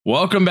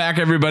Welcome back,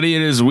 everybody.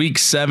 It is week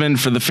 7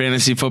 for the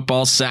Fantasy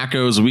Football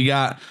Sackos. We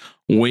got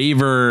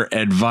waiver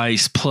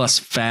advice plus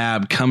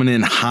fab coming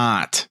in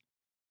hot.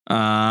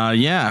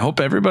 I hope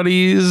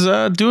everybody's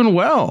doing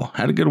well.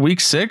 Had a good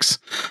week 6.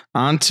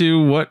 On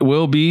to what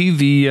will be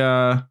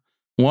the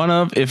one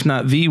of, if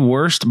not the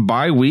worst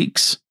bye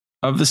weeks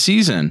of the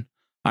season.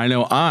 I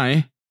know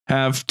I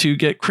have to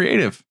get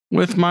creative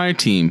with my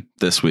team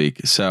this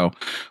week. So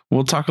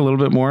we'll talk a little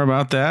bit more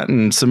about that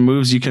and some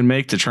moves you can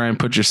make to try and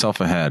put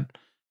yourself ahead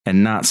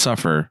and not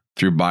suffer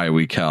through bye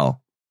week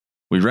hell.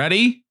 We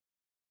ready?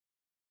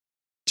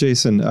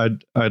 Jason,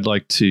 I'd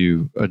like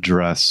to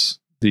address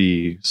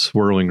the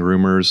swirling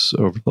rumors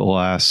over the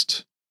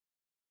last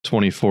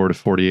 24 to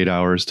 48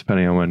 hours,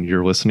 depending on when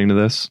you're listening to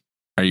this.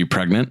 Are you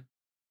pregnant?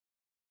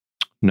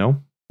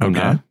 No. I'm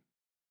Okay.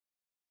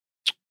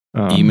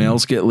 Not.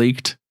 Emails get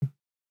leaked?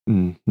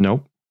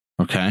 Nope.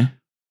 Okay.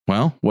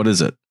 Well, what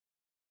is it?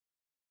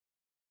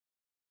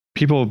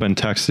 People have been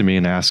texting me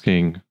and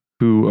asking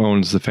who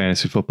owns the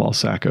Fantasy Football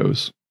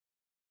Sackos.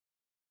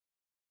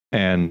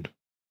 And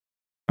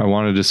I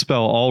want to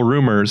dispel all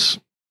rumors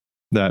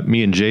that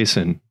me and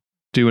Jason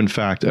do in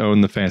fact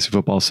own the Fantasy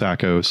Football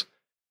Sackos,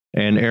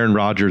 and Aaron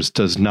Rodgers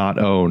does not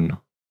own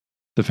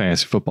the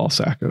Fantasy Football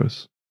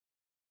Sackos.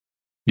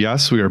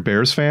 Yes, we are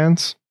Bears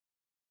fans,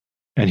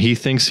 and he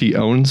thinks he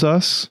owns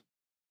us,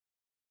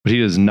 but he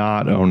does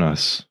not own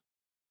us.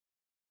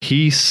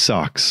 He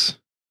sucks.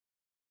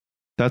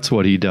 That's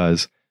what he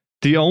does.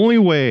 The only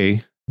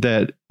way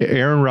that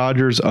Aaron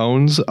Rodgers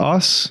owns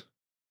us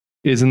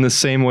is in the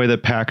same way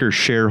that Packers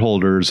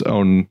shareholders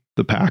own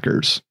the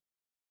Packers.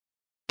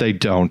 They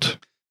don't.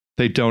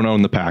 They don't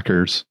own the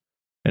Packers.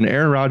 And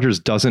Aaron Rodgers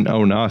doesn't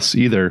own us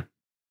either.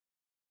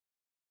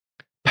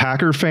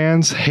 Packer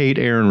fans hate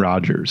Aaron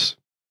Rodgers.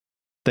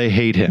 They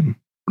hate him.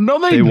 No,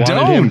 they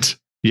don't.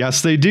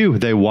 Yes, they do.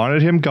 They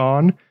wanted him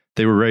gone.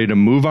 They were ready to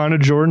move on to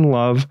Jordan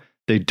Love.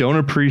 They don't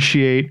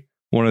appreciate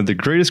one of the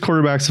greatest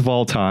quarterbacks of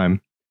all time.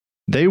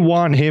 They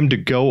want him to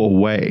go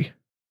away.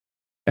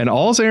 And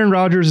all Aaron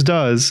Rodgers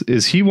does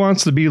is he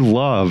wants to be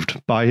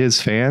loved by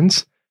his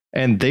fans,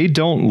 and they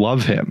don't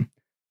love him.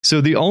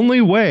 So the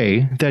only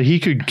way that he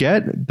could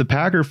get the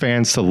Packer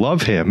fans to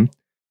love him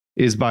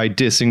is by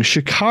dissing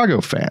Chicago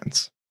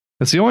fans.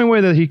 That's the only way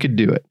that he could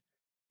do it.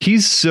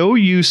 He's so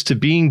used to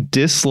being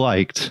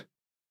disliked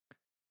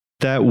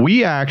that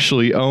we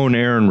actually own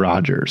Aaron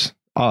Rodgers.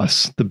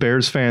 Us, the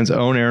Bears fans,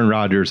 own Aaron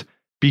Rodgers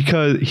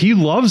because he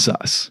loves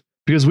us.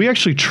 Because we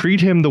actually treat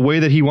him the way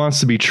that he wants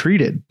to be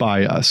treated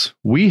by us.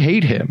 We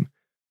hate him.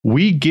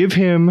 We give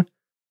him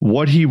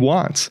what he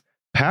wants.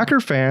 Packer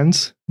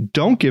fans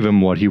don't give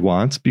him what he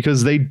wants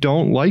because they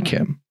don't like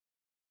him.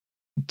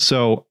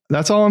 So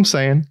that's all I'm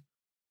saying.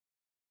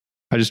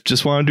 I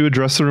just wanted to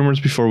address the rumors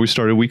before we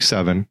started week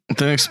 7.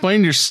 Then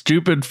explain your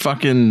stupid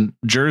fucking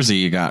jersey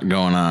you got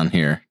going on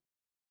here.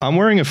 I'm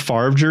wearing a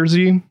Favre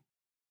jersey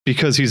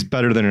because he's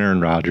better than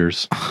Aaron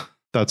Rodgers.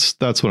 That's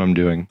what I'm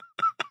doing.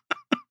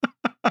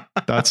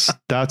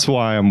 That's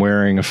why I'm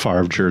wearing a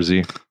Favre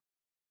jersey.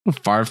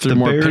 Favre threw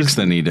more picks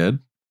than he did.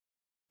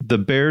 The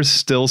Bears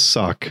still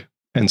suck,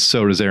 and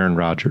so does Aaron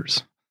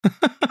Rodgers.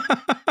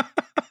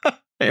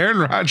 Aaron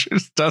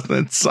Rodgers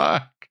doesn't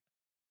suck.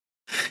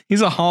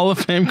 He's a Hall of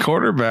Fame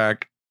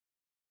quarterback.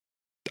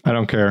 I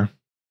don't care.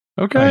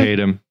 Okay. I hate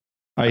him.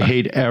 I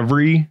hate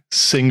every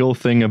single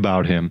thing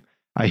about him.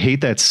 I hate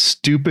that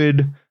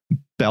stupid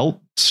belt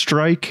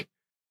strike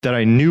that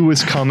I knew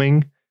was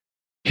coming.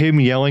 Him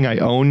yelling, "I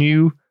own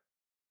you."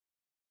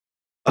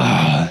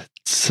 Oh,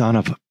 son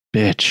of a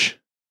bitch.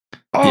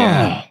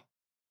 Oh.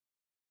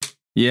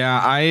 Yeah,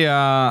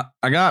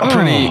 I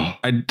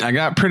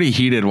got pretty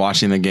heated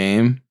watching the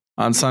game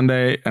on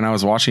Sunday, and I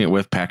was watching it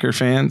with Packer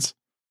fans.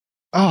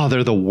 Oh,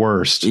 they're the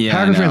worst. Yeah,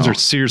 Packer fans are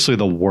seriously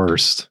the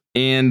worst.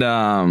 And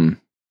and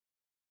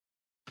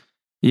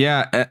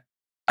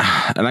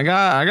I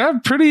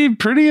got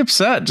pretty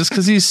upset just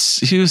because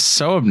he was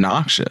so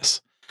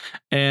obnoxious.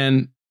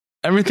 And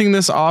everything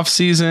this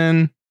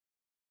offseason,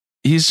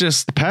 he's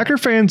just Packer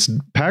fans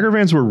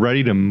were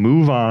ready to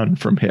move on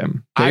from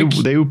him.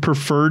 They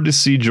preferred to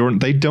see Jordan.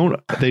 They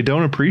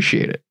don't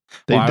appreciate it.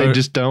 They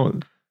just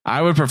don't.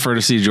 I would prefer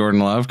to see Jordan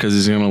Love because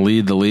he's going to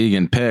lead the league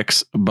in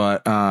picks,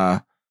 but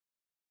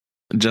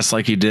just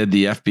like he did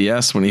the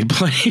FBS when he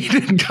played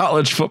in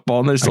college football,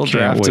 and they still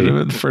drafted him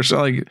at the first.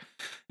 Like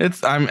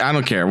I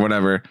don't care.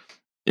 Whatever.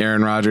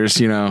 Aaron Rodgers,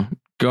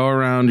 go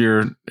around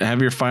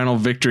have your final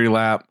victory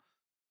lap,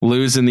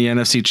 lose in the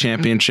NFC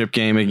Championship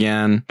game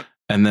again,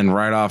 and then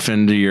right off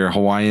into your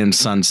Hawaiian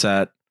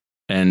sunset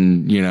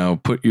and,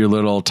 put your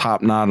little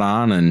top knot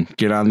on and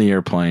get on the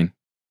airplane.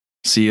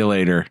 See you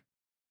later.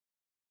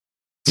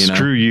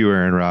 Screw you,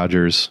 Aaron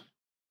Rodgers.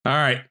 All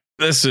right.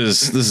 This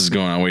is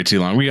going on way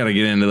too long. We got to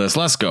get into this.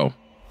 Let's go.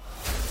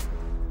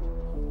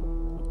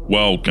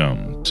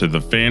 Welcome to the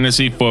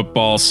Fantasy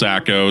Football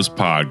Sackos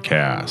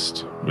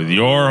podcast with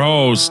your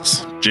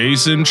hosts,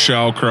 Jason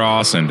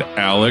Shellcross and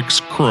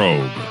Alex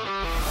Krogh.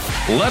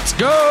 Let's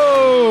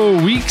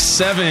go! Week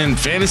 7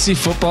 fantasy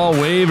football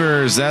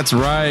waivers. That's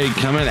right,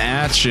 coming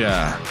at you.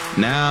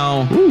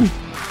 Now,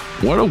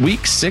 what a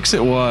week 6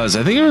 it was.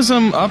 I think it was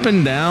some up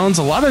and downs,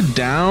 a lot of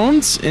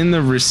downs in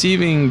the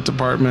receiving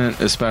department,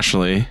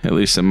 especially, at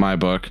least in my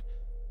book.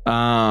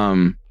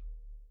 And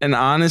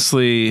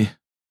honestly,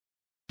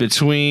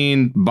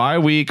 between bye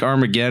week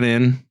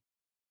Armageddon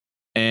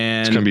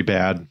and It's going to be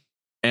bad.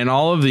 And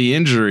all of the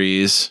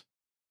injuries,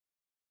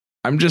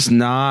 I'm just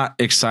not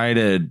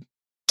excited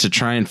to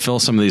try and fill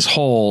some of these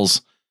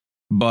holes.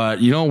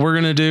 But you know what we're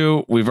going to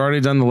do? We've already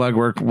done the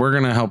legwork. We're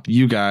going to help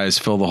you guys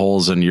fill the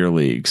holes in your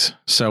leagues.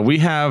 So we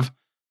have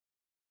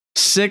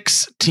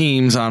 6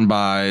 teams on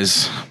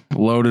buys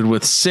loaded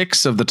with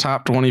 6 of the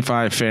top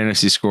 25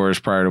 fantasy scores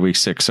prior to week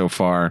 6 so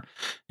far,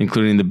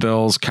 including the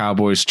Bills,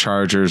 Cowboys,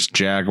 Chargers,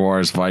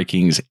 Jaguars,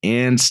 Vikings,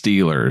 and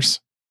Steelers.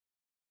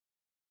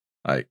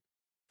 Like,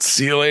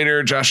 see you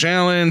later, Josh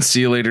Allen.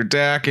 See you later,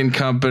 Dak and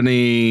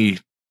company.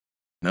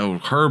 No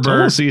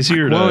Herbert. It's almost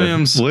easier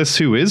Williams. to list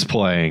who is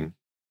playing.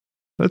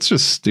 That's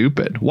just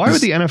stupid. Why would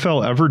the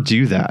NFL ever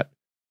do that?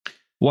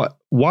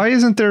 Why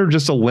isn't there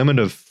just a limit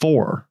of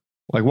 4?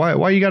 Like,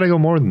 why you got to go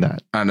more than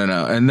that? I don't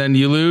know. And then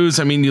you lose.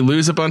 I mean, you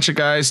lose a bunch of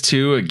guys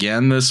too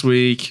again this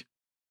week.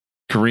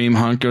 Kareem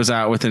Hunt goes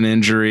out with an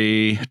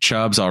injury.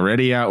 Chubb's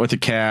already out with a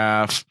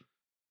calf.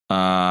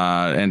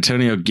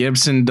 Antonio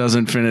Gibson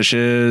doesn't finish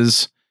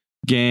his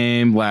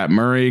game. Lat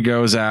Murray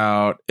goes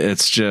out.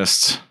 It's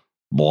just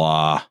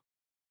blah.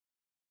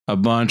 A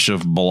bunch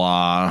of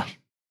blah.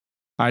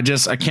 I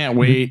can't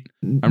wait.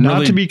 I'm Not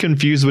really, to be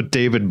confused with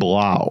David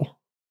Blau.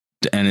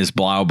 and his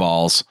blow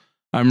balls.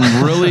 I'm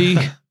really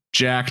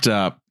jacked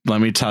up,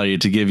 let me tell you,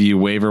 to give you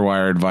waiver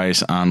wire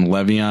advice on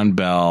Le'Veon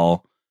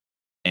Bell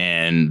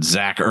and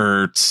Zach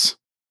Ertz,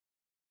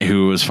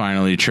 who was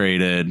finally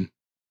traded.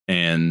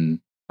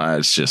 And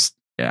it's just,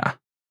 yeah,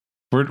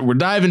 we're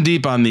diving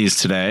deep on these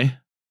today.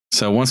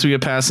 So once we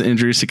get past the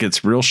injuries, it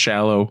gets real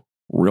shallow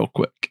real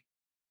quick.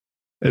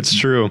 It's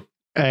true.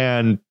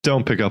 And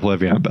don't pick up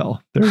Le'Veon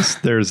Bell.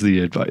 There's the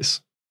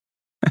advice.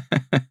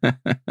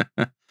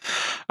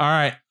 All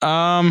right.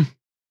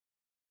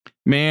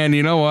 Man,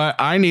 you know what?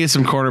 I need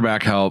some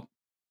quarterback help.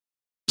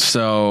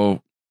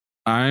 So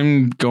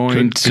I'm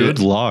going Good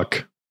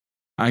luck.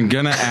 I'm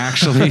going to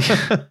actually,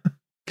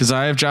 because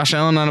I have Josh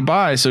Allen on a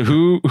bye. So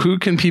who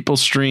can people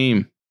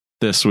stream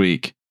this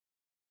week?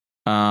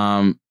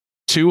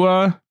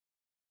 Tua.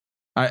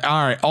 All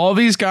right. All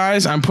these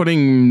guys I'm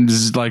putting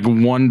like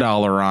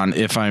 $1 on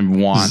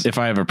if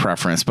I have a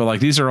preference, but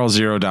like these are all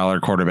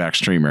 $0 quarterback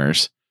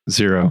streamers.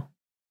 0.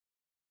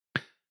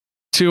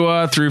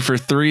 Tua threw for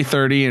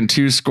 330 and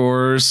 2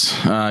 scores.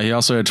 He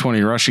also had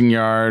 20 rushing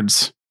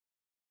yards.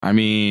 I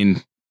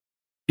mean,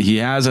 he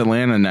has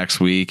Atlanta next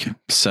week,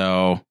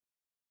 so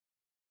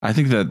I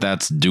think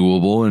that's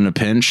doable in a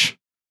pinch.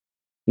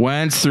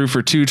 Wentz threw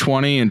for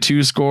 220 and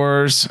 2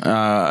 scores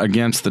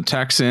against the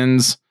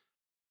Texans.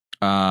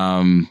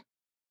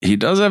 He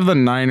does have the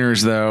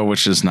Niners though,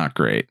 which is not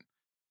great.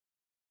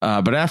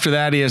 But after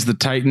that, he has the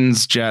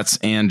Titans, Jets,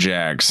 and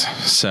Jags.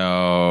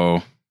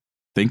 So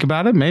think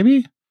about it,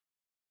 maybe.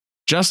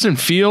 Justin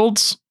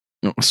Fields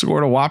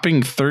scored a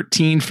whopping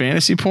 13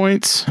 fantasy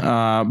points,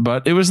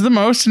 but it was the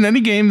most in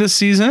any game this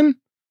season.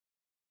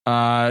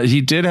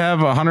 He did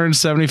have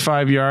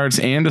 175 yards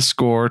and a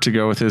score to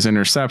go with his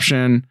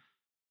interception.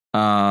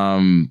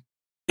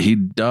 He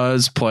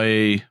does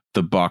play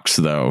the Bucs,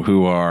 though,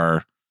 who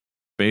are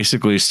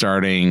basically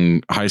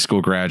starting high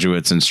school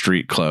graduates in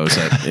street clothes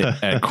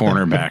at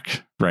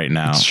cornerback right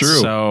now. It's true.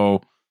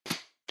 So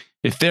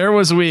if there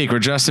was a week where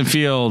Justin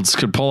Fields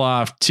could pull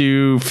off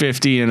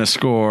 250 and a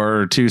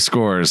score or 2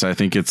 scores, I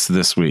think it's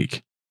this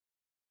week.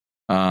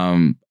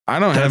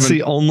 That's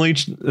the only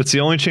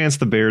chance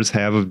the Bears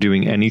have of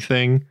doing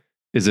anything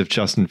is if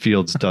Justin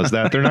Fields does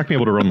that. They're not going to be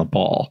able to run the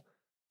ball.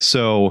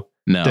 So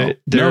they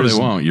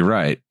won't. You're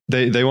right.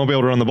 They won't be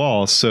able to run the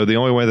ball. So the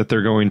only way that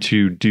they're going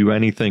to do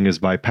anything is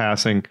by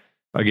passing.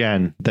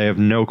 Again, they have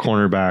no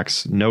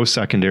cornerbacks, no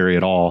secondary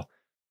at all.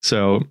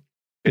 So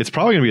it's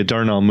probably going to be a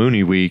Darnell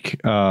Mooney week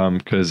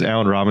because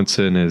Allen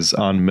Robinson is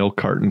on milk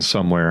carton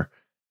somewhere.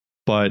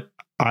 But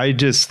I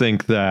just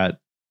think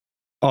that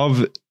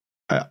I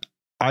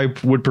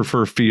would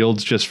prefer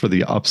Fields just for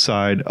the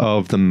upside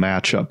of the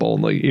matchup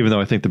only, even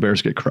though I think the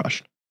Bears get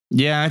crushed.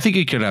 Yeah, I think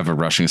he could have a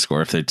rushing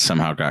score if they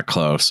somehow got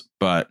close.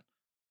 But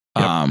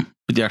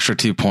with the extra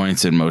 2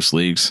 points in most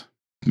leagues,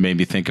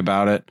 maybe think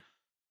about it.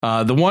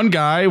 The one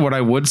guy, what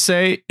I would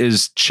say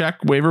is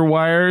check waiver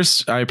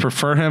wires. I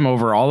prefer him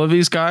over all of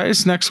these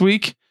guys next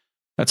week.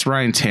 That's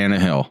Ryan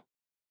Tannehill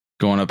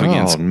going up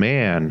against. Oh,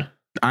 man.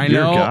 I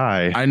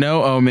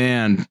know. Oh,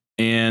 man.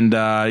 And,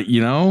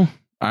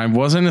 I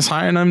wasn't as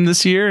high on him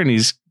this year, and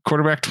he's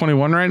quarterback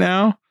 21 right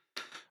now.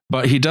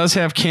 But he does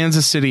have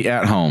Kansas City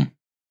at home.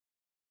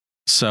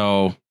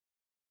 So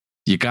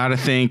you got to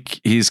think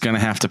he's going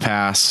to have to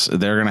pass.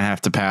 They're going to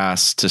have to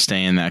pass to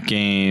stay in that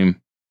game.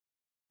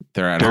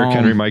 They're at Derrick home.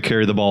 Henry might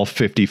carry the ball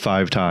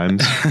 55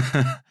 times.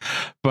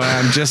 But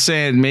I'm just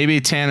saying,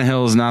 maybe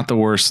Tannehill is not the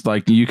worst.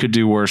 Like, you could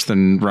do worse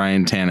than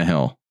Ryan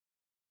Tannehill.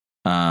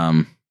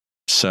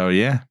 So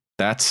yeah,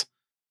 is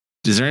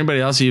there anybody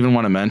else you even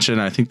want to mention?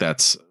 I think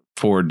that's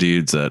 4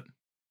 dudes that.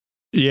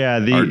 Yeah,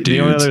 the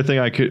only other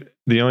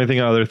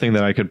thing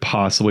that I could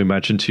possibly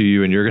mention to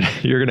you, and you're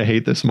gonna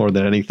hate this more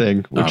than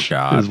anything, which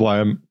is why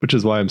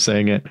I'm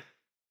saying it.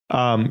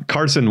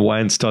 Carson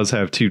Wentz does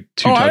have two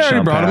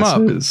touchdown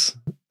passes.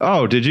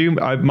 Oh, did you?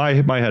 My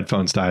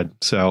headphones died,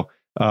 so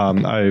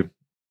my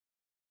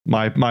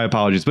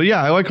apologies. But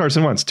yeah, I like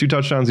Carson Wentz. 2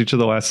 touchdowns each of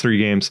the last 3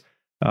 games.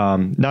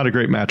 Not a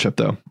great matchup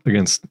though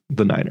against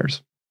the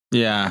Niners.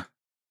 Yeah,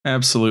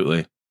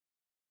 absolutely.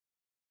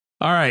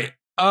 All right.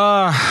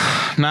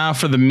 Now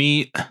for the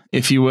meat,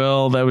 if you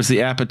will. That was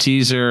the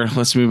appetizer.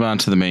 Let's move on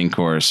to the main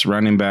course.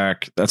 Running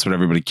back. That's what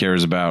everybody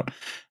cares about.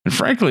 And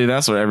frankly,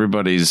 that's what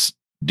everybody's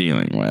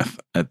dealing with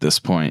at this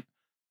point.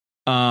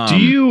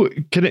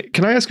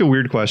 Can I ask a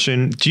weird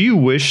question? Do you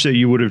wish that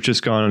you would have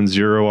just gone on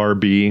 0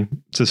 RB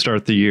to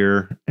start the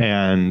year?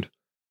 And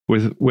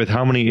with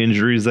how many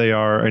injuries they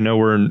are, I know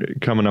we're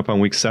coming up on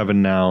week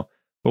 7 now,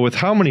 but with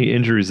how many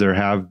injuries there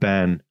have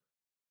been,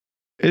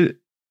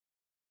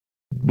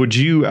 would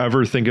you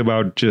ever think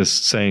about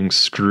just saying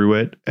screw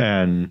it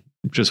and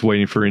just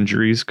waiting for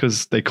injuries?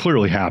 Because they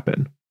clearly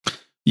happen.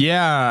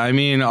 Yeah, I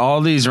mean,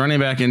 all these running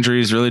back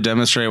injuries really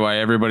demonstrate why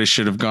everybody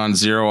should have gone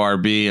 0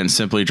 RB and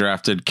simply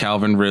drafted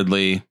Calvin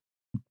Ridley,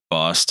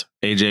 bust,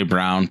 AJ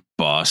Brown,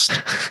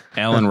 bust,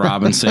 Allen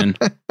Robinson,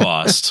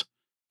 bust,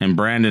 and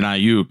Brandon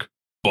Ayuk,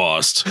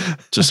 bust,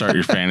 to start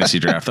your fantasy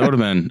draft. That would have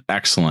been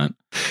excellent.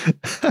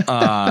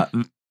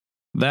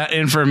 That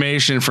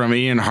information from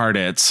Ian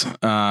Hartitz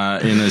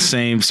in the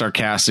same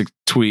sarcastic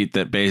tweet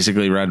that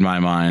basically read my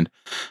mind.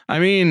 I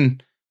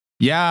mean,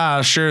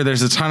 yeah, sure,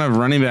 there's a ton of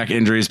running back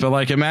injuries, but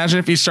like, imagine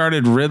if you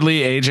started Ridley,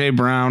 AJ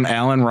Brown,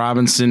 Allen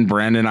Robinson,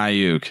 Brandon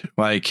Ayuk.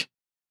 Like,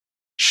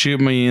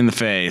 shoot me in the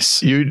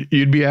face.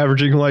 You'd be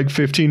averaging like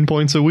 15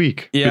 points a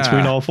week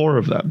between all 4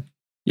 of them.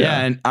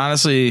 Yeah, and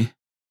honestly,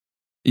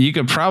 you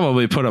could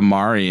probably put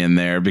Amari in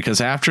there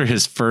because after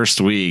his first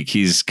week,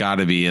 he's got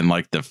to be in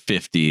like the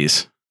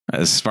 50s.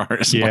 As far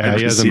as he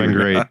hasn't been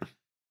great.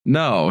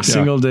 No,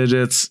 single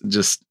digits.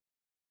 Just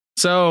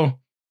so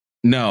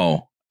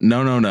no.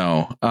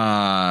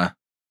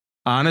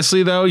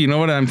 Honestly, though, you know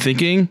what I'm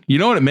thinking? You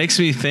know what it makes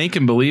me think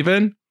and believe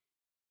in?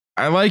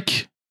 I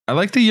like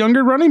the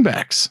younger running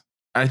backs.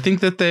 I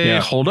think that they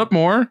hold up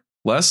more,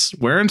 less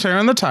wear and tear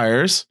on the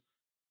tires.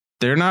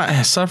 They're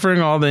not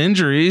suffering all the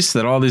injuries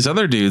that all these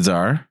other dudes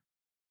are.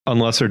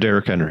 Unless they're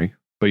Derrick Henry.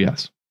 But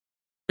yes.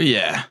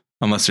 Yeah,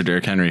 unless they're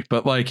Derrick Henry.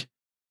 But like,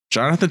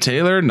 Jonathan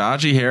Taylor,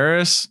 Najee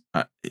Harris,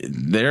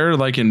 they're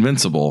like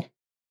invincible.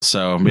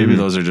 So maybe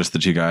those are just the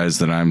 2 guys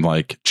that I'm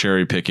like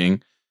cherry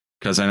picking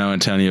because I know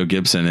Antonio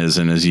Gibson is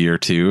in his year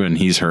 2 and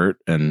he's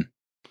hurt. And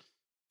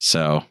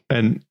so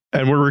and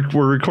we're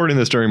recording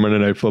this during Monday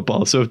Night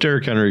Football. So if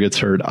Derrick Henry gets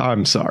hurt,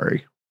 I'm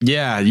sorry.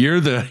 Yeah, you're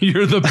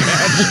the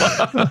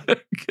bad luck.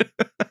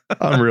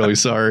 I'm really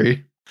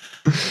sorry.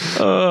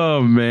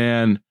 Oh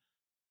man.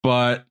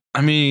 But I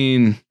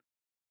mean,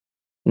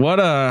 what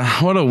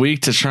a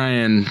week to try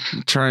and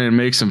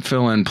make some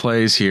fill-in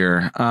plays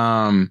here.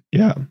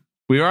 Yeah.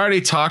 We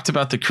already talked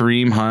about the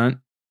Kareem Hunt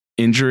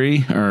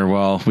injury, or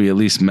well, we at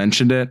least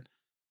mentioned it.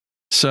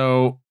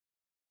 So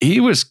he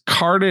was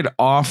carted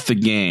off the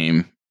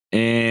game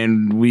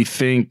and we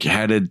think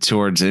headed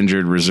towards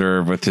injured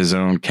reserve with his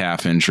own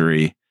calf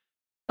injury.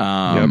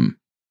 Are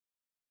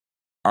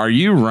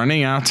you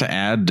running out to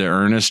add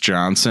D'Ernest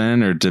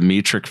Johnson or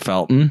Demetric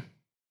Felton?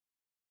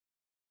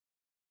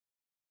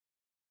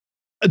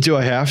 Do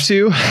I have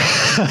to?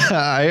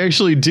 I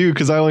actually do,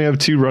 because I only have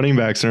 2 running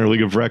backs in our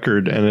league of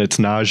record, and it's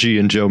Najee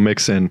and Joe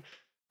Mixon.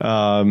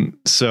 And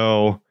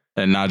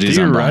Najee's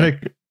on bye.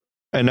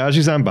 And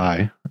Najee's on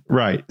bye,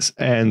 right?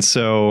 And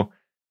so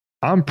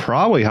I'm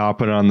probably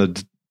hopping on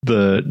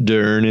the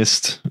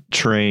D'Ernest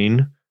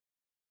train,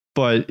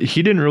 but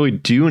he didn't really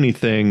do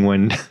anything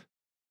when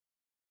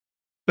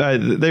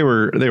they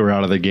were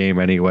out of the game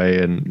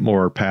anyway, and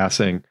more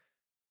passing.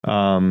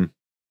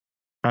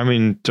 I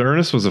mean,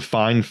 D'Ernest was a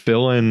fine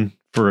fill-in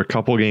for a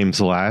couple games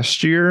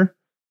last year,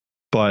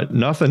 but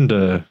nothing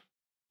to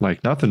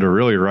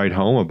really write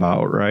home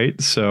about,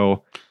 right?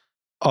 So,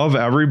 of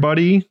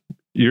everybody,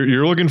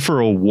 you're looking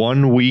for a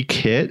 1-week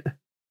hit,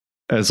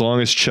 as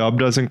long as Chubb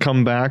doesn't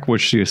come back,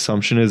 which the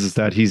assumption is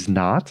that he's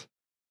not.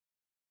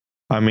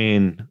 I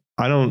mean,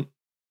 I don't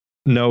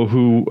know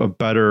who a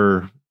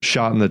better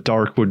shot in the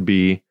dark would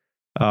be.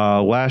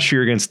 Last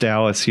year against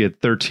Dallas, he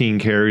had 13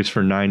 carries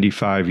for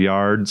 95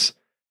 yards.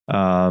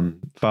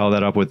 Follow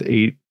that up with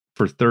 8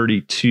 for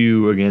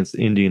 32 against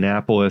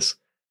Indianapolis.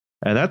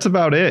 And that's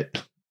about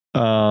it.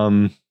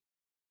 So,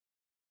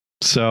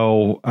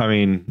 I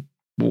mean,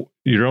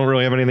 you don't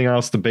really have anything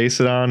else to base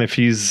it on if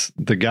he's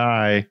the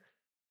guy,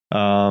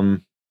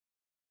 and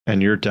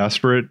you're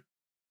desperate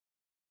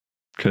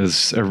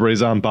because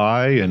everybody's on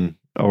bye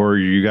or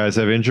you guys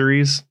have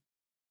injuries.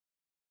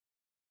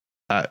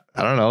 I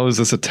don't know. Is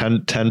this a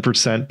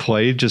 10%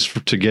 play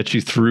just to get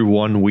you through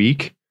 1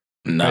 week?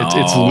 No,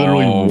 It's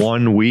literally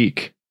 1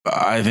 week.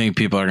 I think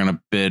people are going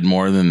to bid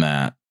more than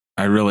that.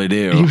 I really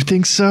do. You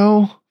think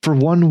so? For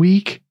 1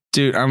 week?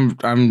 Dude,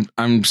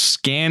 I'm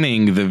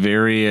scanning the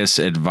various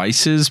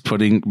advices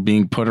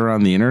being put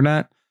around the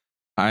internet.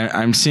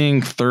 I'm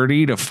seeing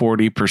 30 to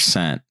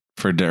 40%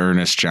 for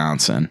D'Ernest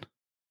Johnson.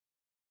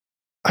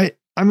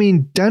 I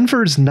mean,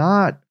 Denver's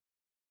not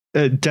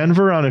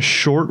Denver on a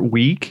short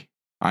week.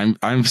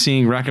 I'm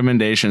seeing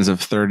recommendations of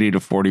 30 to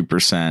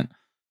 40%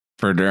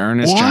 for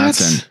D'Ernest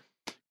Johnson.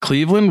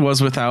 Cleveland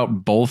was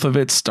without both of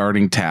its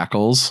starting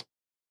tackles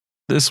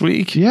this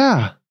week.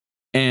 Yeah.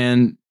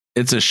 And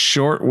it's a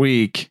short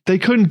week. They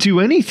couldn't do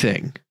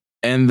anything.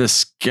 And the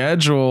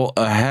schedule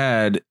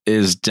ahead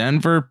is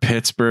Denver,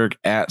 Pittsburgh,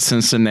 at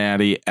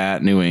Cincinnati,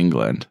 at New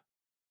England.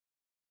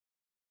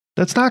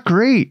 That's not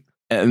great.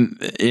 And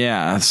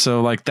yeah,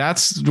 so like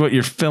that's what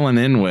you're filling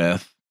in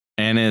with.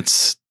 And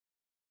it's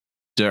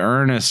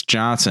D'Ernest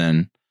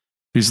Johnson,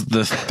 who's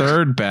the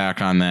third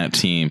back on that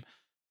team.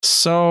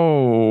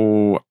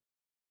 So,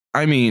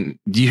 I mean,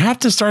 you have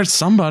to start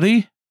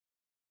somebody.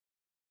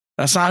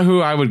 That's not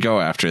who I would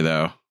go after,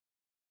 though.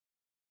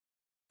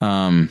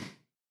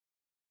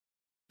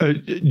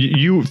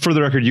 You, for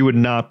the record, you would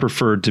not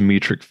prefer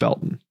Demetric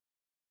Felton.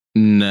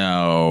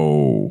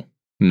 No.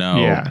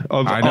 Yeah,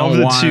 I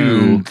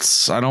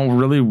don't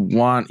really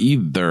want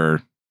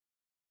either.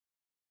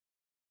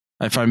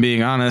 If I'm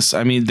being honest,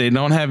 I mean, they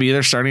don't have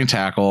either starting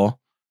tackle.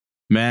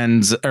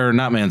 Baker.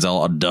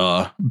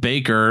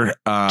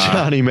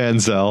 Johnny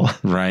Manziel.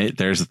 Right.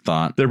 There's a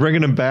thought. They're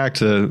bringing him back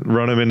to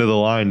run him into the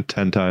line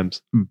 10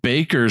 times.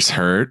 Baker's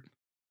hurt.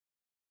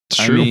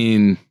 It's true. I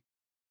mean,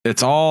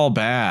 it's all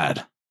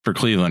bad for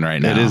Cleveland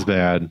right now. It is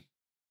bad.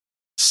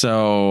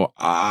 So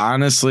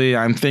honestly,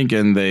 I'm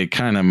thinking they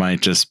kind of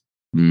might just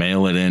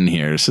mail it in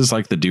here. This is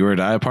like the do or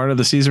die part of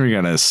the season. We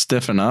got to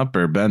stiffen up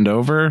or bend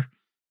over.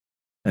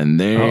 And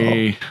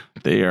they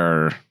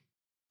are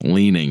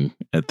leaning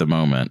at the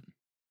moment.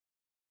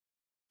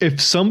 If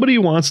somebody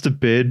wants to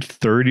bid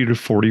 30 to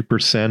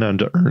 40% on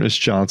D'Ernest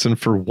Johnson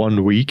for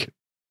 1 week,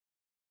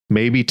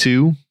 maybe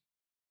 2,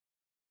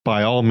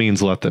 by all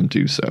means, let them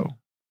do so.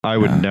 I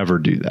would never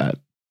do that.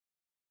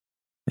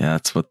 Yeah,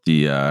 that's what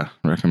the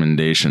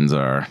recommendations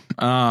are.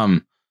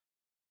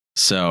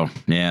 So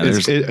yeah,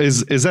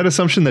 is that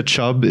assumption that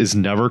Chubb is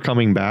never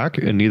coming back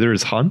and neither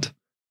is Hunt?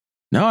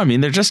 No, I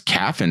mean, they're just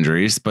calf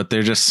injuries, but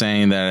they're just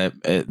saying that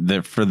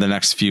that for the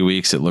next few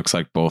weeks, it looks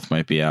like both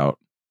might be out.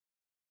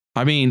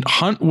 I mean,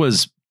 Hunt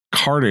was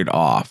carted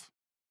off.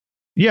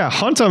 Yeah,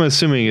 Hunt, I'm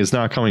assuming, is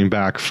not coming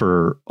back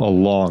for a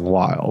long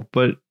while.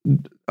 But,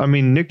 I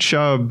mean, Nick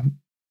Chubb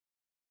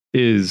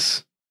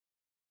he's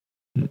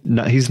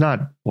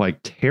not, like,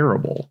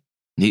 terrible.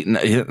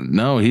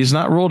 He's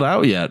not ruled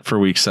out yet for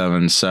week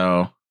 7.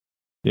 So,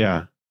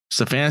 yeah.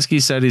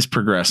 Stefanski said he's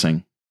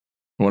progressing,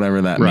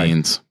 whatever that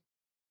means.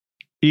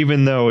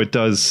 Even though it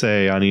does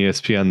say on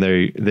ESPN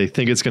they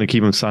think it's going to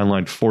keep him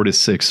sidelined 4 to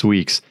 6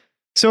 weeks.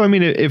 So, I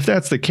mean, if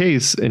that's the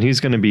case and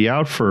he's going to be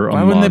out for a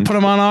month. Why wouldn't they put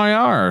him on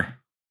IR?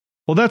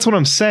 Well, that's what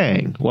I'm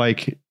saying.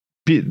 Like,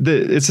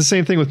 it's the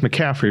same thing with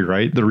McCaffrey,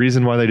 right? The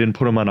reason why they didn't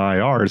put him on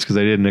IR is because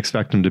they didn't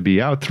expect him to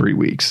be out 3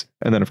 weeks.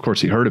 And then, of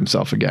course, he hurt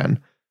himself again.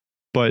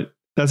 But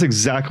that's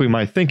exactly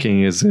my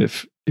thinking is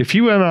if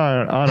you went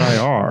on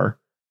IR,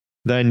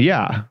 then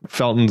yeah,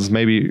 Felton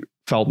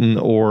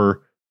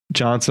or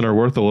Johnson are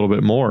worth a little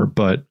bit more,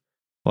 but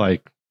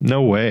like,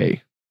 no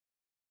way.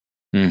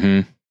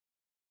 Mm-hmm.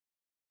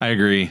 I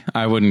agree.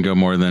 I wouldn't go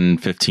more than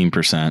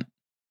 15%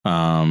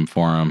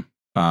 for him.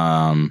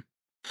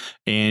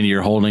 And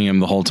you're holding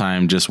him the whole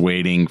time, just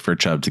waiting for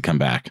Chubb to come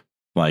back.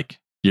 Like,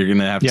 you're going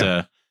to have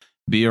to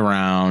be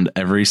around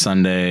every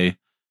Sunday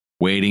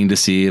waiting to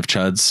see if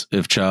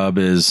Chubb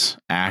is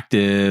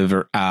active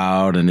or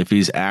out. And if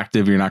he's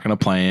active, you're not going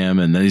to play him.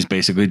 And then he's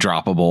basically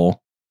droppable.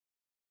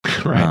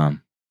 Right.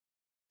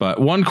 But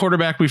one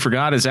quarterback we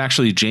forgot is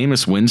actually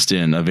Jameis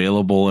Winston,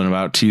 available in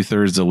about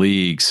 2/3 of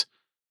leagues.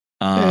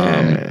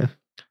 I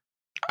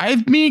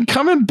mean,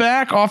 coming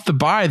back off the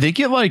bye, they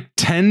get like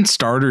 10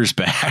 starters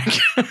back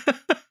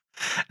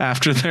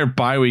after their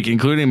bye week,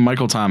 including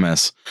Michael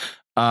Thomas.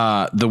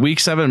 The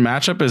week 7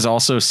 matchup is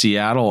also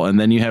Seattle, and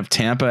then you have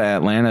Tampa,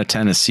 Atlanta,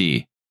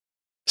 Tennessee.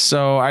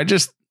 So I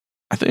think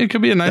it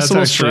could be a nice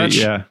little stretch.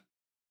 Yeah,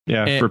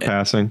 for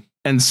passing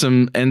and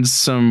some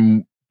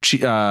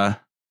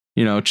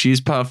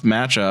cheese puff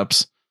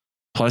matchups.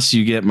 Plus,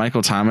 you get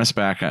Michael Thomas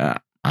back.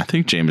 I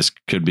think Jameis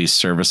could be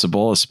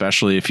serviceable,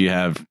 especially if you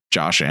have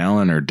Josh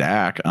Allen or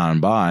Dak on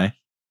bye.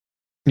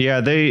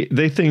 Yeah,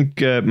 they think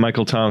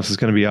Michael Thomas is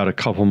going to be out a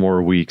couple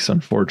more weeks,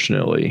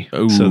 unfortunately.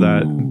 Ooh. So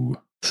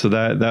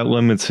that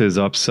limits his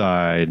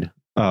upside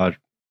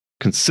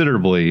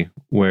considerably.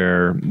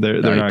 Where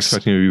they're not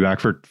expecting him to be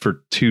back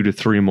for 2 to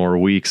 3 more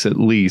weeks at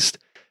least.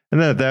 And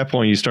then at that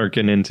point, you start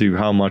getting into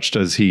how much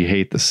does he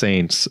hate the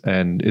Saints,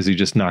 and is he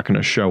just not going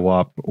to show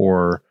up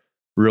or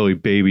really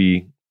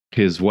baby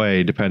his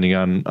way, depending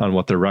on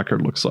what their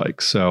record looks like.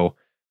 So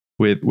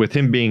with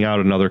him being out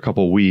another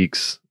couple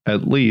weeks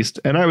at least.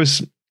 And I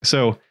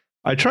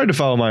tried to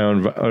follow my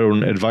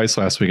own advice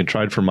last week and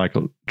tried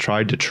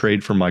to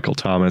trade for Michael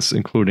Thomas,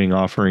 including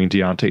offering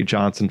Deontay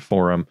Johnson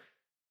for him,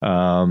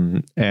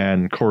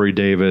 and Corey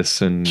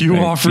Davis. And you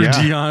offered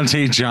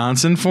Deontay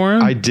Johnson for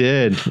him? I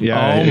did.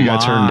 Yeah, it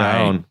got turned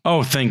down.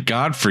 Oh, thank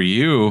God for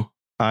you.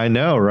 I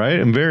know, right?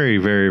 I'm very,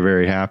 very,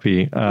 very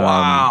happy.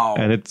 Wow.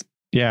 And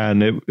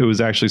it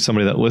was actually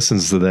somebody that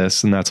listens to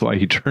this, and that's why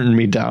he turned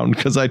me down,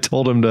 because I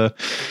told him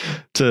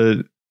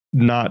to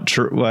not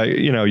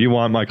you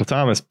want Michael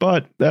Thomas,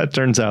 but that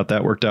turns out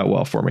that worked out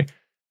well for me.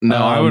 No,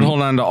 I would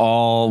hold on to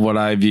all what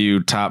I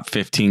view top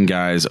 15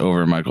 guys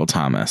over Michael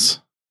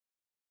Thomas.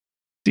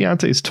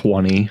 Deontay's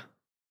 20.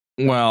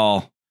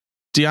 Well,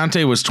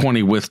 Deontay was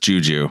 20 with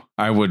Juju.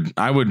 I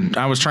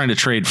was trying to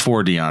trade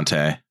for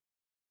Deontay.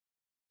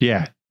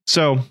 Yeah.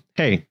 So,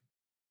 hey,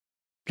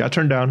 got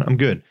turned down. I'm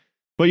good.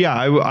 But yeah,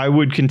 I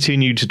would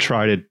continue to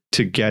try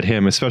to get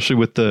him, especially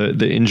with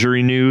the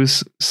injury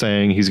news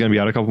saying he's going to be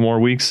out a couple more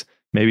weeks.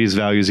 Maybe his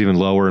value is even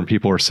lower and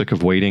people are sick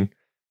of waiting.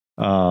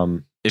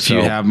 If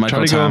you have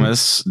Michael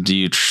Thomas, do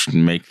you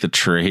make the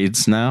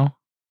trades now?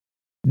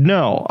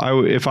 No,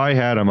 if I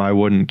had him, I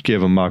wouldn't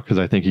give him up because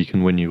I think he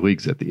can win you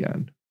leagues at the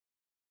end.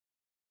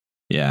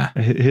 Yeah.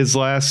 His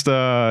last,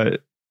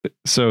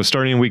 so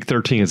starting in week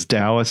 13, it's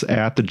Dallas,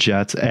 at the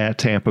Jets, at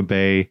Tampa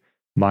Bay,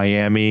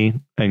 Miami,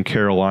 and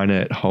Carolina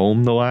at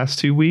home the last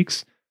 2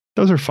 weeks.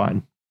 Those are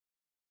fine.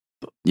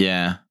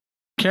 Yeah.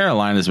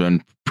 Carolina's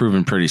been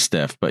proven pretty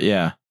stiff, but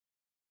yeah.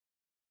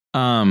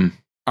 All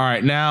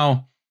right.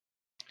 Now,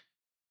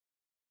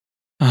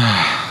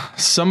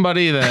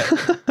 somebody that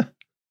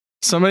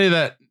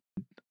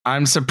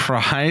I'm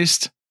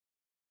surprised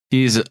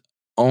he's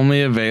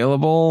only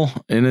available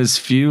in as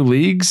few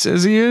leagues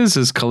as he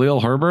is Khalil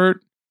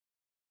Herbert.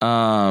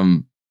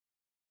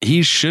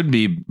 He should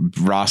be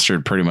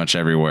rostered pretty much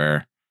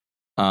everywhere.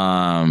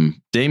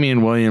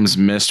 Damian Williams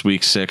missed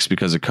week 6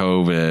 because of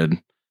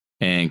COVID,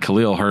 and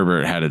Khalil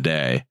Herbert had a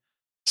day.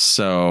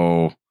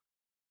 So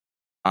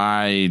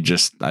I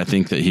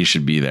think that he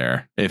should be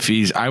there. If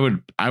I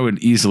would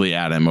easily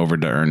add him over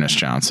to Ernest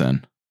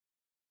Johnson.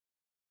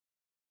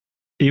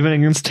 Even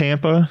against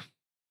Tampa?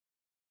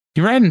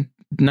 He ran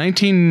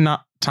 19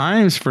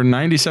 times for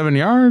 97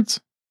 yards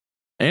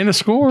and a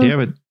score.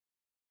 Yeah,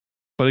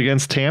 but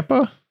against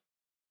Tampa?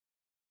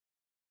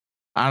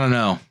 I don't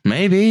know.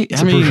 Maybe.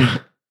 It's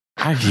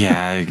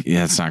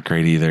not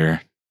great either.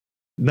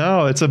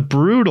 No, it's a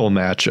brutal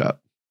matchup.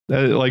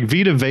 Like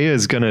Vita Vea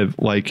is going to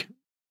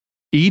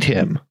eat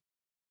him.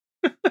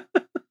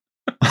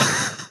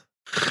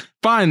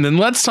 Fine, then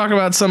let's talk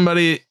about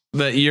somebody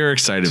that you're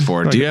excited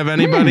for. Do you have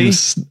anybody?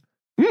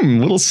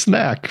 Little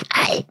snack.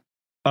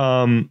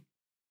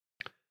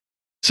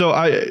 So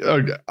I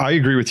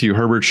agree with you.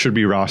 Herbert should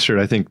be rostered.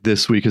 I think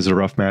this week is a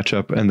rough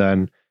matchup. And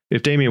then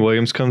if Damian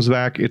Williams comes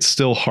back, it's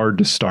still hard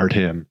to start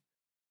him.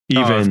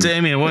 If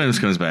Damian Williams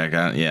comes back,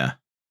 yeah.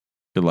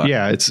 Good luck.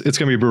 Yeah, it's going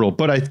to be brutal.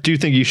 But I do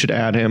think you should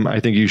add him.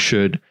 I think you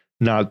should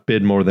not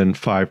bid more than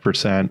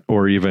 5%,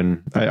 or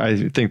even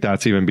I think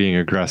that's even being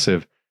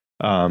aggressive,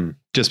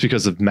 just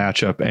because of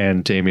matchup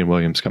and Damian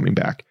Williams coming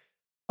back.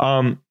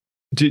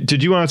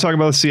 Did you want to talk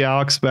about the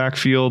Seahawks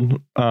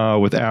backfield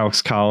with Alex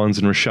Collins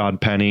and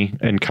Rashad Penny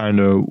and kind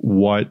of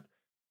what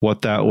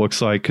that looks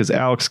like? Because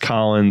Alex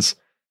Collins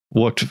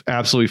looked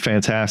absolutely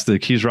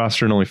fantastic. He's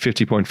rostered in only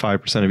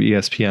 50.5% of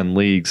ESPN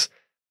leagues,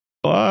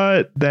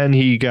 but then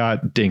he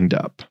got dinged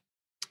up.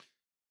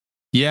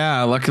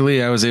 Yeah,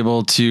 luckily I was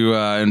able to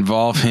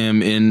involve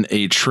him in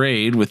a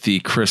trade with the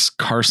Chris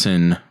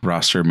Carson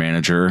roster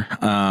manager.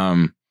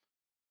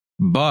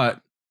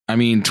 But I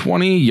mean,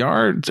 20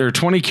 yards or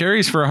 20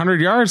 carries for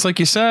 100 yards, like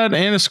you said,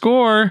 and a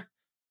score.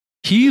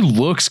 He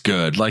looks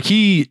good. Like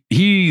he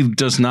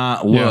does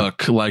not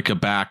look like a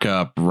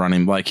backup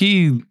running. Like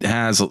he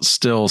has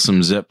still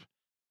some zip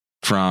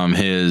from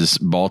his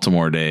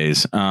Baltimore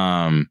days.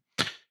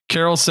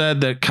 Carroll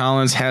said that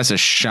Collins has a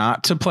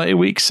shot to play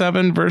week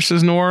 7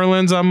 versus New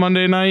Orleans on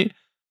Monday night.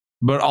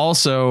 But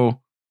also,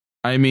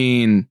 I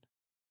mean,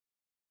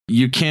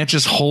 you can't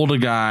just hold a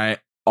guy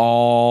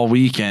all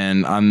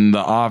weekend on the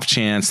off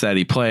chance that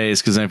he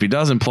plays, because if he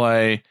doesn't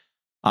play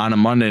on a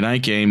Monday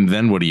night game,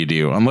 then what do you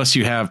do? Unless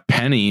you have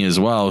Penny as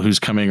well, who's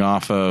coming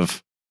off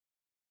of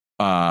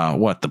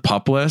the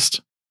PUP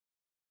list.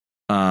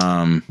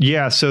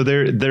 Yeah, so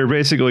they're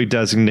basically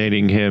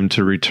designating him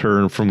to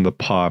return from the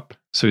PUP.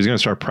 So he's going to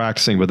start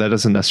practicing, but that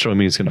doesn't necessarily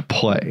mean he's going to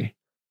play.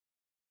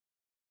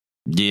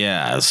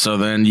 Yeah, so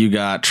then you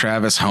got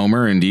Travis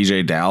Homer and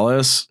DJ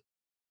Dallas.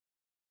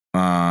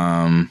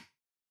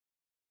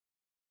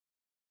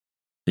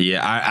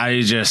 Yeah,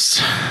 I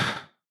just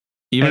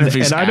even if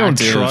he's and active, I don't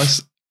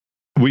trust.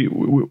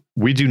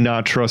 We do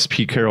not trust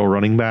Pete Carroll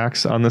running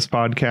backs on this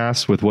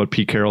podcast with what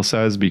Pete Carroll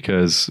says,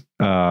 because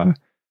I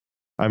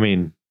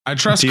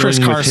trust Chris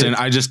Carson.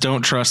 I just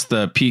don't trust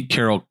the Pete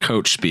Carroll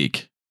coach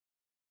speak.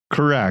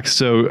 Correct.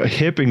 So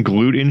hip and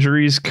glute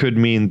injuries could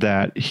mean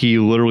that he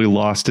literally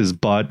lost his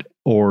butt,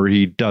 or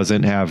he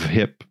doesn't have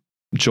hip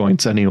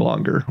joints any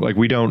longer. Like,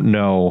 we don't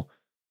know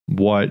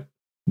what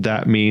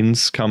that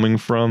means coming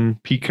from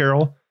Pete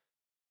Carroll.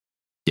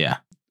 Yeah.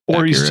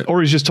 Or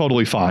he's just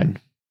totally fine.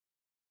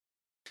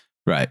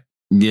 Right.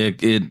 Yeah.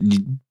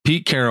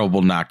 Pete Carroll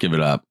will not give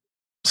it up.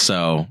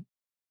 So,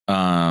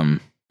 do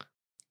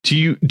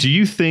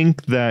you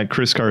think that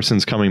Chris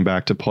Carson's coming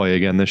back to play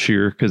again this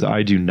year? Because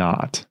I do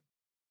not.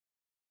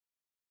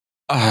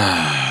 A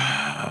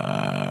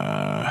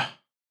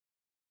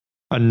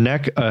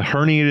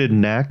herniated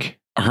neck.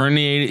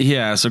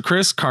 Yeah. So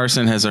Chris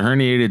Carson has a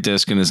herniated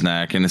disc in his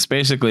neck, and it's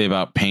basically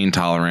about pain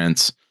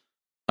tolerance.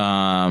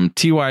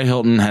 T.Y.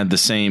 Hilton had the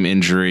same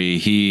injury.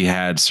 He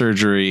had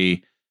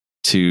surgery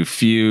to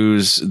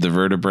fuse the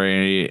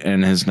vertebrae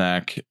in his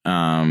neck.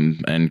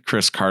 And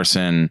Chris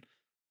Carson,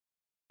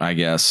 I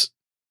guess,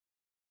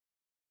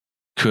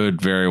 could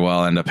very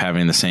well end up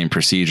having the same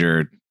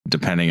procedure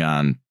depending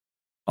on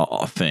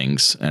all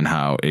things and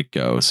how it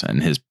goes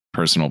and his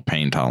personal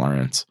pain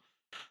tolerance.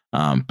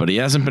 But he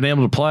hasn't been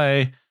able to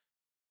play.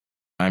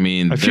 I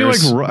mean, I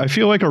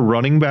feel like a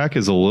running back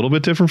is a little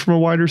bit different from a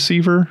wide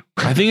receiver.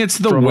 I think it's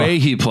the way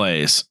he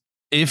plays.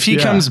 If he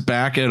comes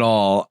back at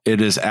all,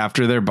 it is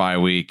after their bye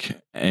week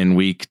in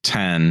week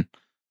 10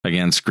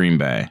 against Green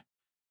Bay.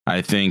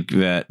 I think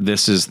that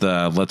this is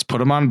let's put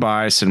him on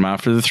bye, sit him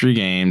out for the 3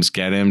 games,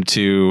 put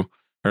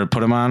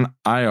him on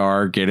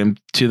IR, get him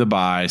to the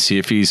bye, see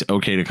if he's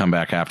okay to come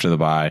back after the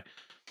bye.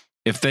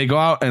 If they go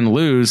out and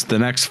lose the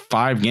next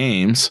 5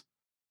 games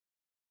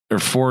or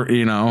 4,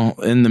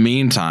 in the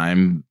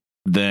meantime,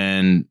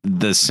 then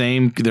they're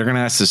going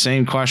to ask the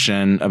same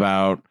question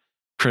about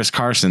Chris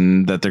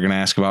Carson that they're going to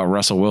ask about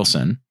Russell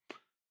Wilson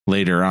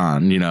later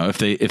on.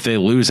 If they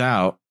lose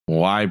out,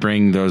 why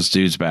bring those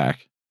dudes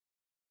back?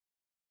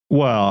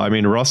 Well, I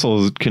mean,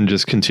 Russell can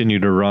just continue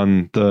to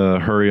run the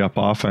hurry up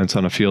offense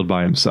on a field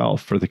by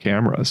himself for the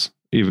cameras,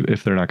 even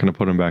if they're not going to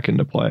put him back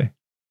into play.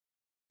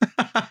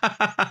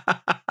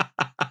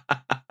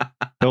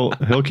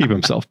 He'll keep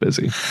himself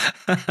busy.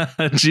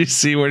 Did you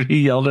see when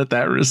he yelled at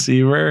that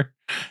receiver?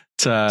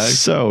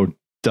 So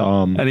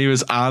dumb. And he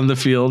was on the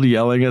field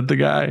yelling at the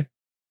guy.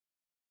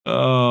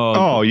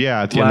 Oh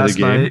yeah, at the end of the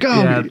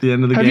game. At the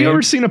end of the game. Have you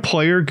ever seen a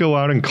player go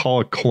out and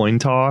call a coin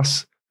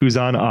toss who's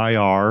on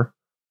IR?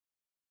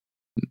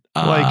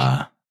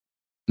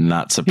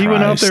 Not surprised. He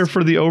went out there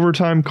for the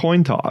overtime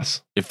coin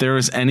toss. If there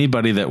was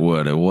anybody that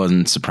would, it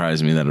wouldn't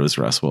surprise me that it was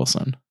Russ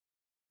Wilson.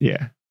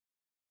 Yeah.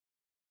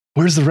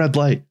 Where's the red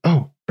light?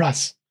 Oh,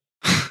 Russ.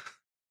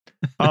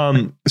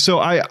 So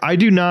I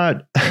do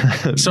not.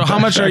 So how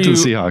much are you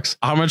Seahawks?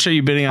 How much are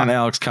you bidding on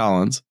Alex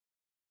Collins?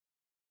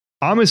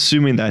 I'm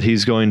assuming that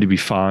he's going to be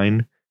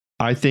fine.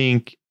 I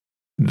think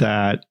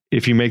that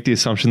if you make the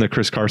assumption that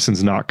Chris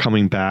Carson's not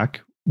coming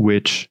back,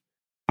 which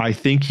I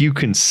think you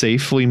can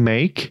safely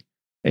make,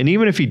 and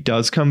even if he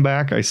does come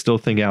back, I still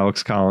think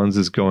Alex Collins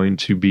is going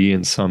to be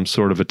in some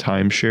sort of a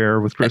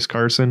timeshare with Chris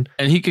Carson.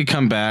 And he could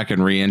come back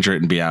and re-injure it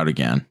and be out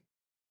again.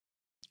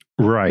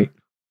 Right.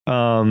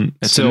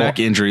 It's a neck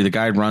injury. The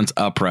guy runs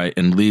upright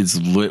and leads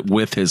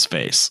with his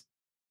face.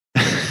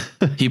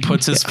 He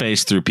puts his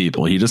face through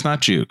people. He does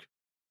not juke.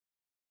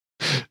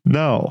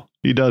 No,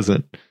 he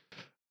doesn't.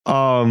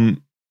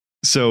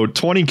 So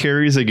 20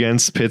 carries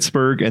against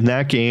Pittsburgh, and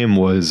that game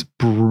was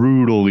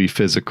brutally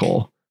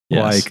physical.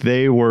 Yes. Like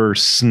they were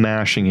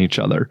smashing each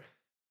other.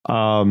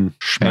 And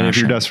if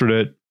you're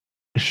desperate at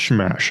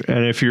smash,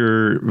 and if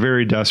you're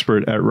very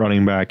desperate at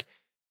running back,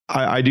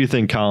 I do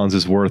think Collins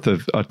is worth a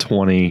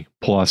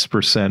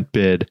 20+%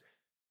 bid,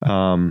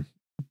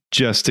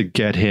 just to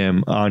get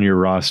him on your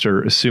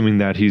roster, assuming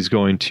that he's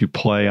going to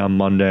play on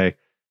Monday.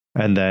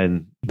 And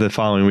then the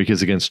following week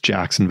is against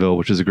Jacksonville,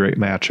 which is a great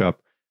matchup.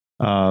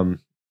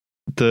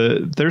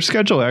 Their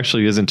schedule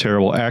actually isn't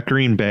terrible. At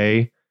Green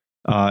Bay,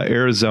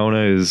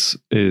 Arizona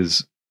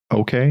is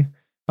okay.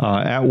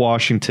 At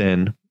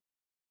Washington,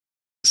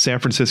 San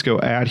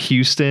Francisco, at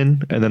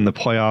Houston, and then the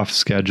playoff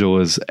schedule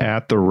is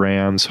at the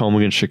Rams, home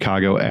against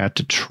Chicago, at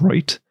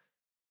Detroit.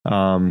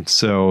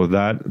 So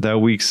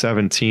that week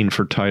 17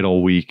 for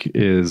title week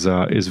is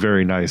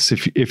very nice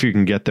if you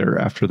can get there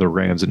after the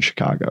Rams in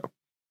Chicago.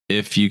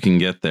 If you can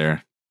get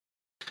there.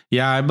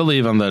 Yeah, I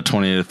believe on the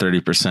 20 to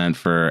 30%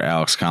 for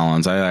Alex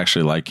Collins. I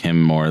actually like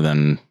him more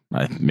than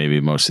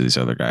maybe most of these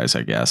other guys,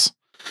 I guess.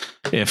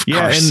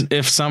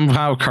 If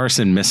somehow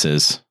Carson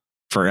misses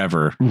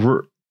forever.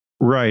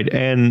 Right.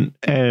 And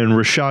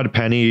Rashad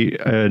Penny,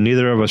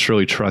 neither of us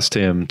really trust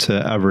him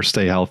to ever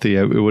stay healthy.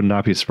 It would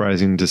not be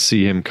surprising to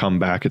see him come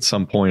back at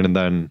some point and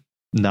then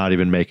not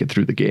even make it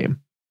through the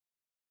game.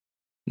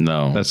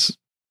 No, that's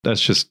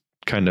just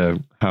kind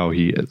of how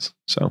he is.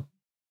 So.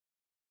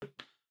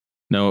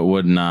 No, it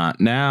would not.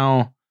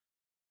 Now,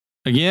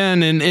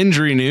 again, in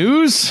injury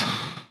news,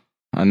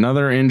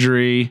 another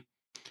injury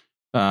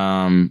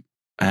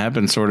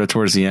happened sort of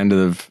towards the end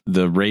of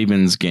the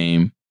Ravens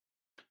game,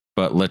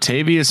 but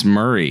Latavius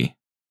Murray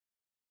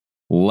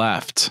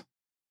left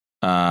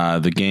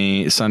the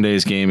game,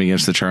 Sunday's game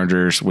against the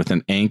Chargers with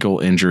an ankle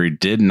injury,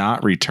 did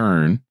not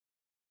return.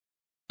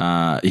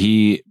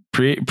 He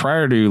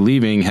prior to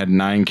leaving had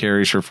 9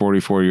 carries for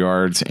 44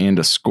 yards and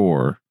a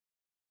score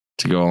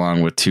to go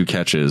along with 2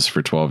 catches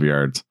for 12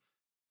 yards.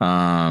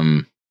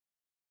 Devonta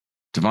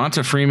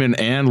Freeman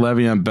and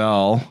Le'Veon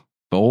Bell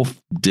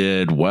both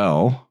did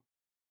well.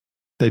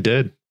 They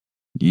did.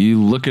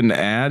 You looking to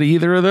add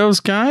either of those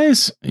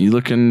guys? You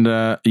think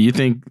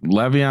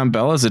Le'Veon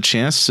Bell has a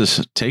chance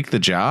to take the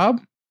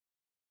job?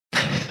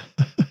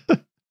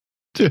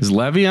 Is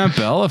Le'Veon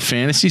Bell a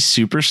fantasy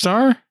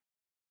superstar?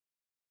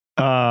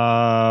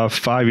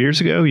 5 years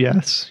ago,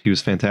 yes, he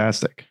was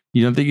fantastic.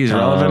 You don't think he's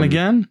relevant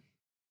again?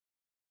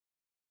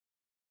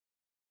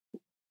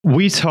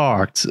 We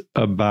talked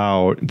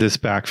about this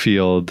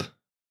backfield,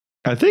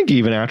 I think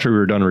even after we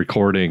were done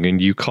recording, and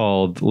you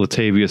called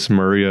Latavius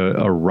Murray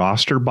a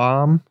roster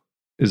bomb.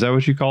 Is that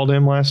what you called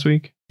him last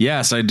week?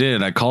 Yes, I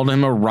did. I called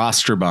him a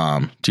roster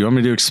bomb. Do you want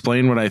me to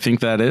explain what I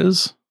think that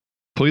is?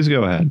 Please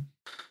go ahead.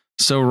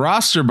 So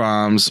roster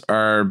bombs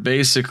are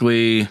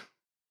basically,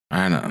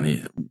 I don't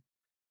know,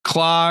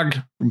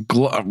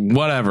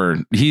 whatever.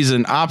 He's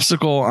an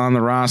obstacle on the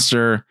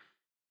roster,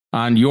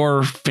 on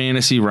your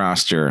fantasy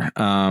roster.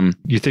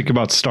 You think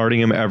about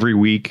starting him every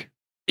week.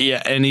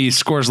 Yeah, and he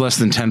scores less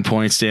than 10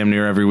 points damn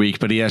near every week,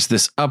 but he has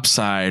this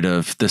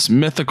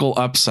mythical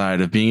upside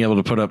of being able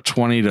to put up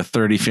 20 to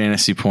 30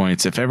 fantasy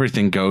points if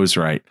everything goes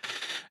right.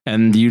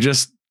 And you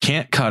just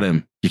can't cut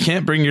him. You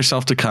can't bring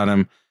yourself to cut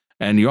him.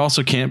 And you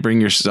also can't bring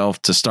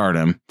yourself to start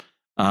him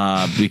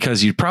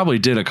because you probably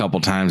did a couple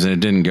times and it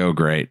didn't go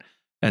great.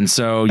 And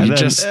so and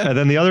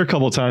then the other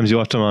couple times you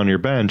left him on your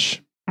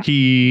bench,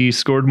 he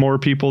scored more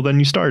people than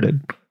you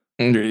started.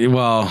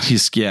 Well,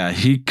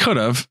 he could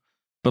have,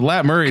 but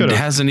Lat Murray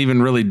hasn't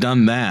even really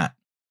done that.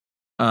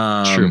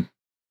 True.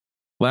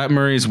 Lat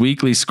Murray's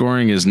weekly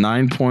scoring is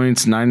 9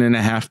 points,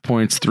 9.5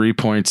 points, 3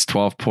 points,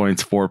 12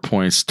 points, 4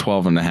 points,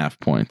 12.5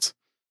 points.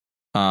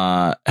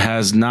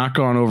 Has not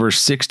gone over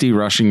 60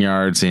 rushing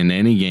yards in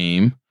any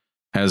game,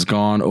 has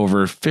gone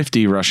over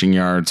 50 rushing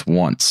yards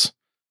once.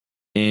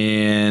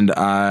 And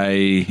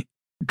I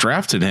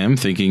drafted him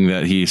thinking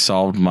that he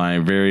solved my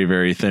very,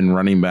 very thin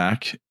running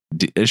back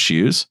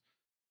issues.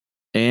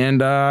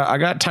 And I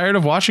got tired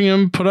of watching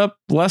him put up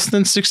less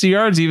than 60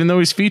 yards, even though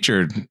he's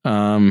featured.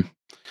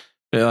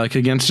 Like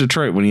against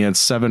Detroit when he had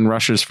 7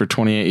 rushes for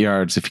 28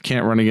 yards. If you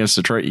can't run against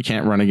Detroit, you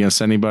can't run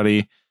against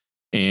anybody.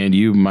 And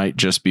you might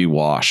just be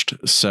washed.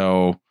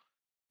 So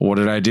what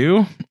did I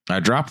do? I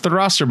dropped the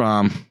roster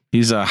bomb.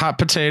 He's a hot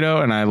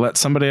potato, and I let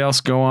somebody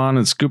else go on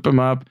and scoop him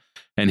up,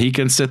 and he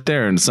can sit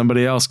there, and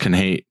somebody else can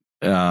hate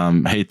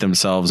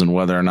themselves and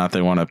whether or not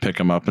they want to pick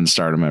him up and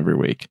start him every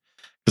week.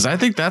 Because I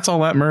think that's all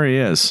that Murray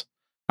is.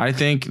 I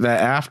think that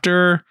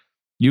after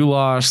you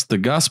lost the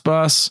Gus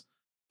Bus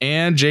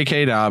and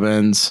J.K.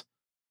 Dobbins,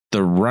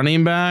 the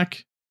running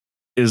back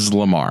is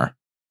Lamar.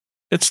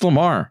 It's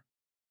Lamar.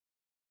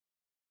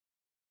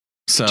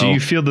 So, do you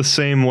feel the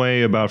same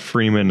way about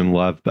Freeman and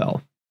Lev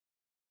Bell?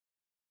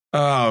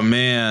 Oh,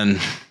 man.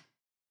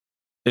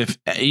 If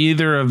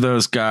either of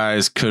those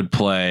guys could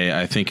play,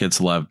 I think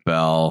it's Lev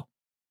Bell.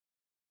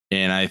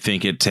 And I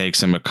think it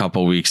takes him a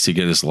couple weeks to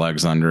get his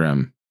legs under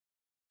him.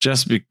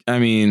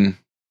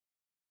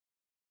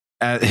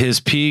 At his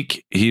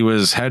peak, he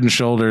was head and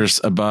shoulders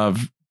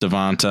above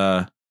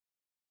Devonta,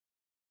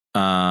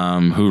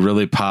 who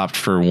really popped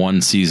for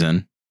one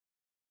season.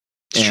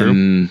 It's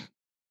true.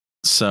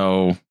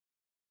 So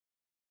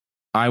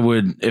I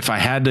would, if I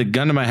had to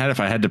gun to my head,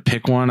 if I had to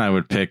pick one, I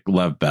would pick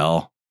Lev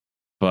Bell.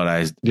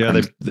 But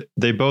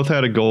they both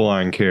had a goal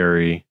line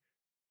carry.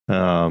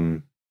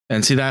 And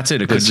see, that's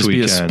it. It could just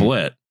be a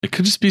split. It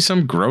could just be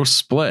some gross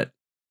split.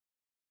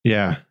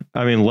 Yeah.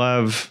 I mean,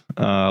 Lev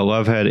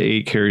had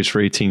 8 carries for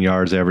 18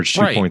 yards, averaged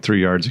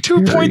 2.3 yards.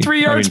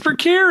 2.3 yards per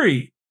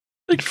carry.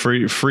 Like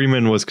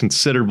Freeman was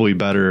considerably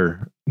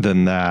better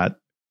than that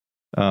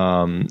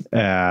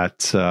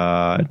at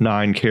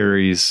 9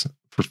 carries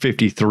for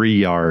 53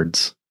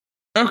 yards.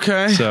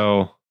 Okay.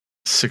 So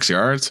 6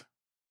 yards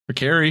per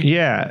carry.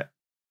 Yeah.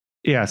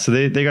 Yeah. So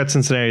they got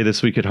Cincinnati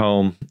this week at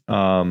home.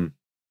 I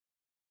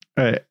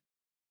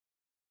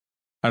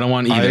don't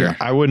want either.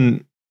 I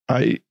wouldn't.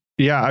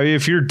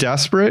 If you're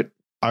desperate,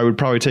 I would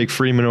probably take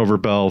Freeman over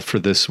Bell for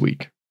this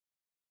week.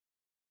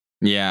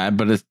 Yeah,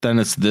 but then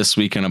it's this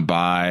week in a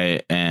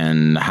bye.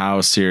 And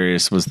how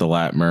serious was the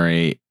Lat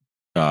Murray?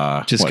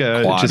 Just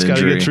got to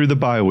get through the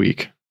bye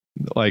week.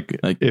 Like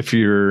if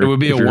it would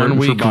be a 1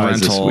 week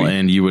rental,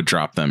 and you would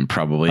drop them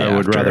probably. I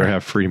would rather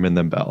have Freeman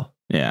than Bell.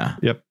 Yeah.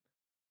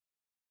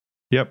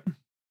 Yep.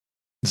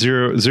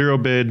 Zero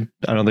bid.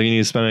 I don't think you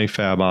need to spend any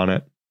fab on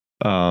it.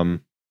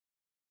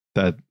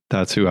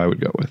 That's who I would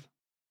go with.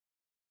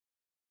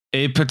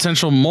 A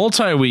potential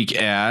multi-week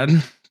ad.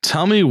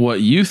 Tell me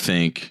what you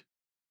think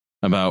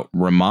about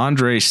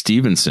Ramondre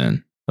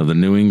Stevenson of the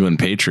New England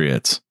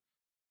Patriots.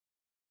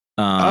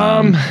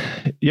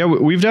 Yeah,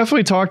 we've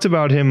definitely talked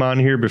about him on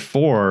here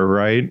before,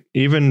 right?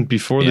 Even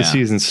before the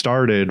season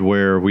started,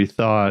 where we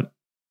thought,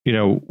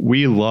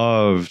 we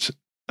loved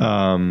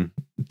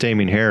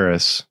Damien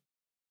Harris,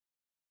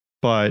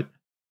 but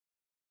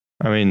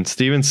I mean,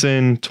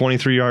 Stevenson,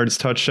 23 yards,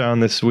 touchdown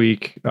this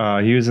week.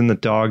 He was in the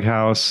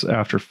doghouse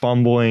after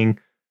fumbling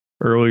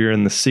earlier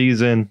in the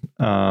season.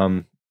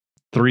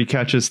 3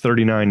 catches,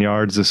 39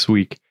 yards this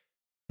week.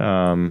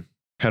 Had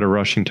a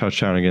rushing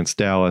touchdown against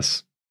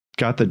Dallas.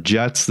 Got the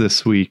Jets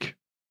this week.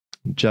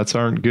 Jets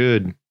aren't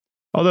good,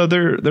 although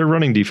their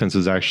running defense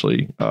is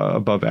actually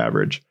above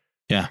average.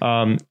 Yeah.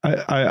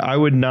 I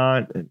would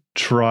not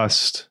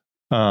trust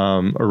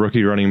a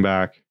rookie running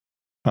back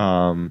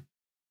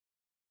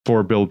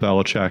for Bill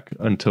Belichick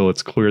until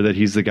it's clear that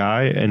he's the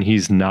guy, and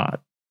he's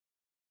not.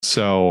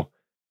 So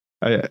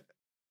I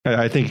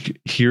think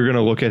you're going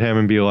to look at him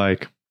and be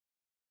like,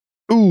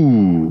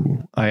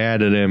 ooh, I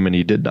added him and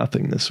he did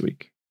nothing this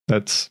week.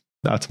 That's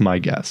my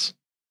guess.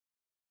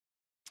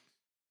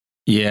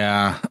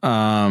 Yeah.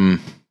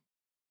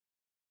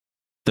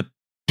 The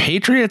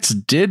Patriots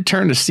did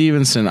turn to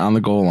Stevenson on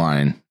the goal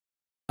line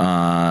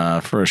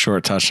for a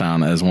short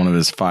touchdown as one of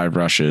his 5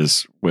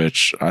 rushes,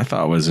 which I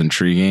thought was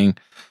intriguing.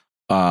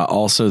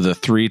 Also, the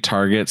 3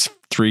 targets,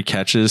 3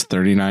 catches,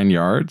 39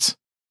 yards.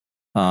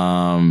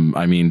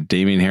 I mean,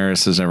 Damian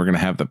Harris is never going to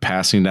have the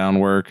passing down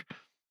work.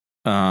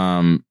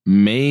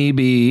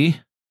 Maybe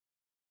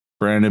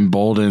Brandon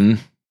Bolden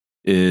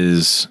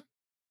is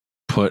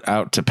put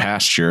out to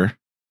pasture.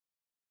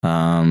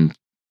 I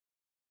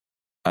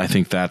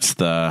think that's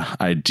the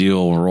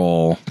ideal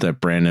role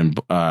that Ramondre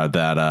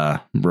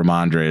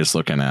is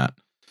looking at.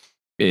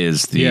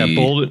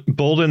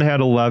 Bolden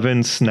had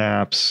 11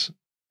 snaps.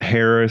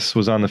 Harris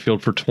was on the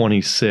field for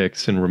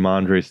 26 and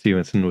Ramondre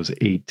Stevenson was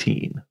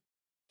 18.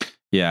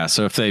 Yeah,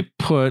 so if they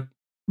put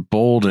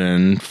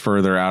Bolden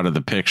further out of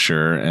the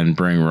picture and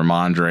bring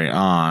Ramondre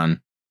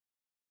on,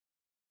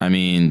 I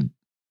mean,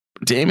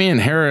 Damian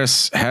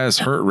Harris has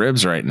hurt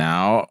ribs right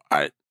now.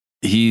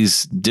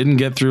 He's didn't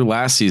get through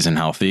last season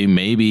healthy.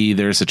 Maybe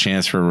there's a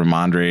chance for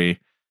Ramondre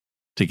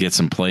to get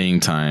some playing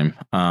time.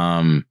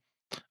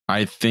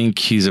 I think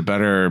he's a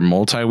better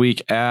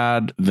multi-week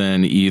ad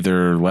than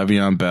either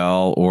Le'Veon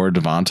Bell or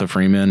Devonta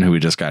Freeman, who we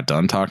just got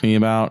done talking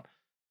about.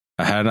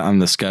 Ahead on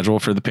the schedule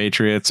for the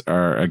Patriots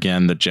are,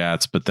 again, the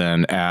Jets, but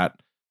then at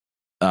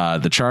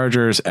the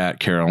Chargers, at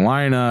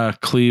Carolina,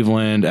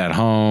 Cleveland at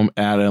home,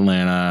 at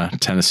Atlanta,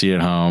 Tennessee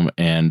at home,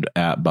 and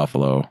at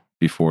Buffalo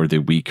before the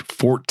week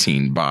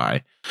 14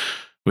 bye,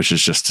 which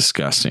is just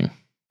disgusting.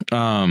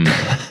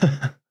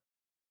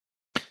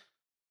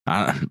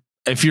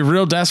 If you're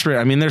real desperate,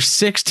 I mean, there's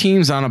 6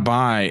 teams on a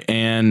bye,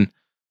 and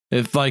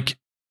if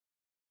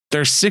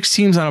there's 6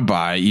 teams on a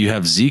bye, you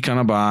have Zeke on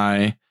a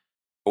bye,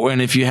 and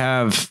if you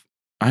have,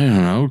 I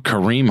don't know,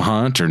 Kareem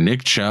Hunt or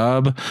Nick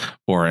Chubb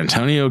or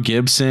Antonio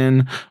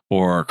Gibson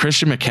or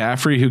Christian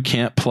McCaffrey who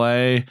can't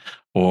play,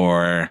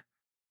 or,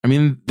 I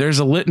mean, there's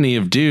a litany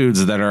of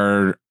dudes that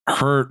are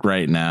hurt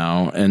right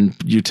now, and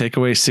you take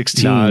away 6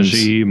 teams.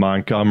 Najee,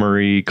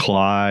 Montgomery,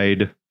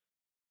 Clyde.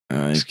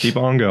 Just keep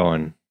on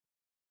going.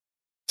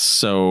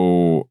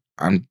 So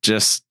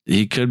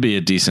he could be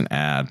a decent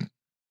ad.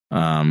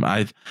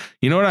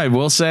 You know what I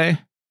will say?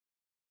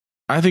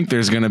 I think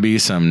there's going to be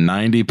some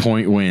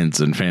 90-point wins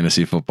in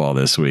fantasy football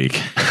this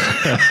week.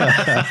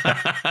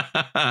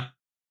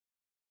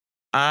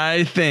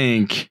 I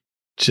think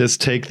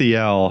just take the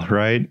L,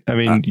 right? I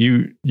mean,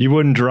 you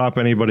wouldn't drop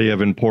anybody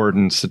of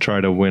importance to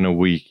try to win a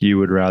week. You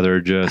would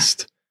rather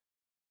just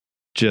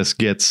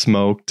get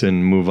smoked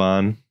and move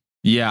on.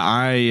 Yeah,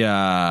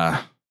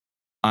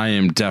 I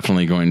am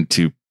definitely going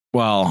to.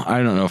 Well,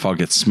 I don't know if I'll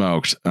get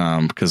smoked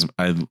because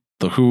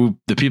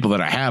the people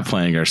that I have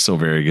playing are still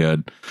very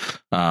good,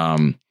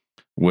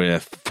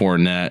 with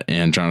Fournette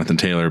and Jonathan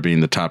Taylor being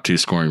the top 2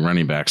 scoring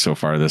running backs so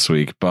far this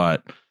week.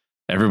 But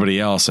everybody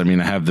else, I mean,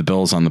 I have the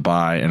Bills on the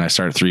bye, and I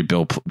start 3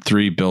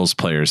 Bills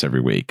players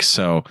every week.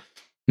 So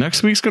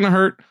next week's going to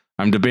hurt.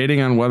 I'm debating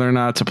on whether or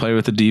not to play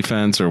with the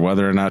defense or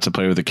whether or not to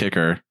play with the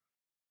kicker,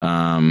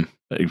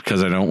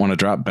 because I don't want to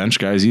drop bench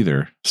guys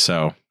either.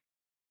 So.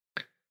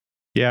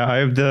 Yeah,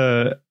 I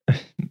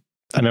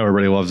know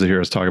everybody loves to hear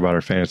us talk about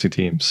our fantasy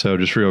team. So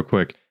just real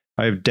quick,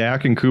 I have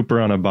Dak and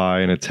Cooper on a bye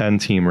in a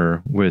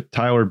 10-teamer with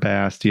Tyler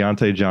Bass,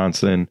 Deontay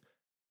Johnson,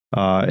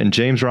 and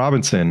James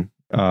Robinson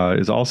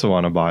is also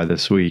on a bye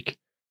this week.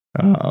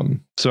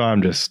 So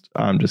I'm just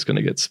going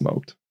to get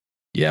smoked.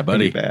 Yeah,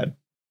 buddy. Pretty bad.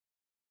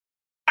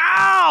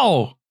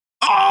 Ow!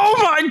 Oh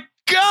my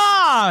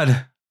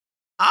God!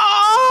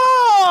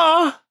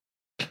 Oh!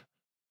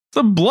 It's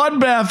a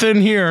bloodbath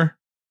in here.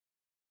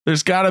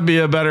 There's got to be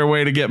a better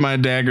way to get my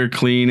dagger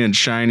clean and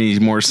shiny,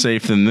 more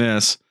safe than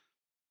this.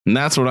 And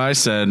that's what I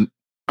said.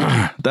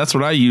 That's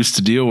what I used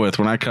to deal with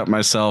when I cut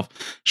myself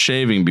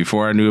shaving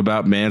before I knew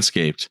about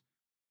Manscaped.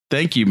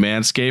 Thank you,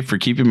 Manscaped, for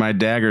keeping my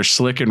dagger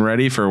slick and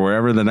ready for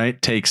wherever the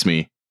night takes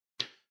me.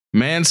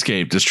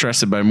 Manscaped is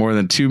trusted by more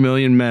than 2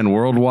 million men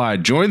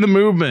worldwide. Join the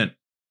movement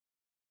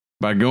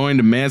by going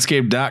to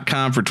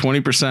manscaped.com for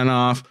 20%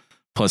 off.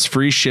 Plus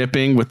free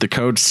shipping with the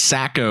code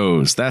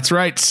SACOS. That's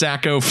right,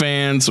 Sacco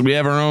fans. We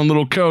have our own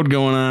little code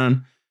going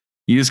on.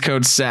 Use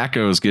code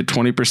SACOS. Get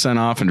 20%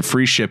 off and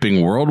free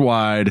shipping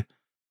worldwide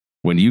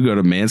when you go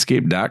to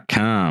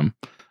manscaped.com.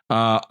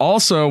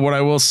 Also, what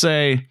I will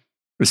say,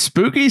 the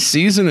spooky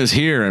season is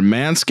here and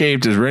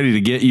Manscaped is ready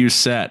to get you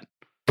set.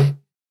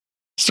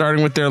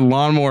 Starting with their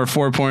Lawnmower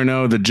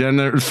 4.0,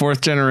 the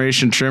fourth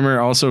generation trimmer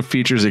also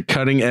features a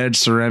cutting edge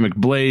ceramic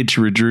blade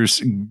to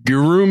reduce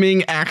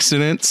grooming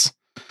accidents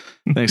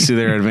thanks to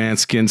their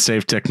advanced skin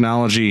safe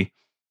technology.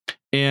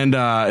 And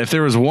if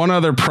there was one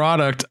other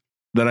product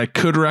that I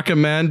could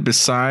recommend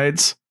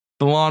besides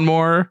the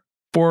Lawnmower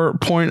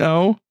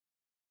 4.0,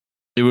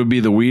 it would be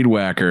the Weed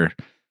Whacker.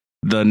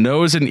 The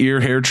nose and ear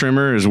hair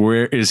trimmer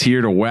is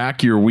here to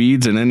whack your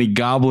weeds and any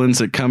goblins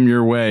that come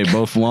your way.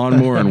 Both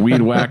Lawnmower and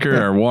Weed Whacker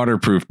are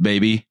waterproof,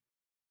 baby.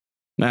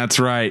 That's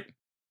right.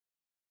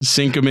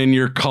 Sink them in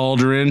your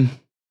cauldron.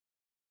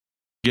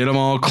 Get them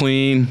all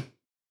clean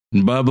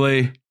and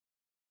bubbly.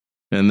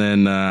 And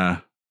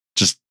then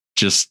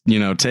just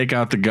take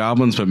out the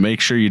goblins, but make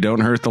sure you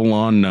don't hurt the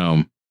lawn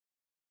gnome.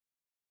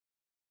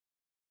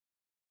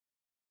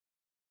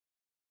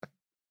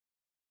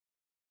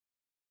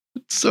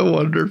 So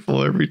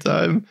wonderful every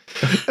time.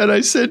 And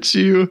I sent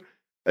you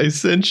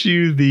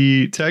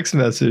the text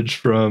message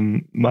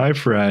from my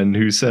friend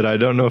who said, I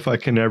don't know if I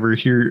can ever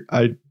hear.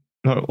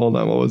 Hold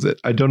on, what was it?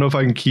 I don't know if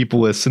I can keep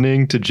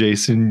listening to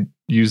Jason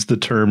use the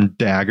term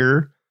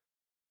dagger.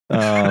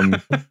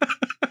 But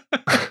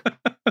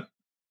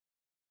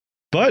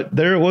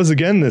there it was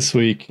again this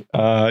week.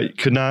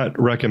 Could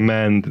not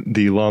recommend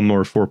the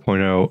Lawnmower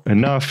 4.0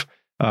 enough.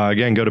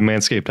 Again, go to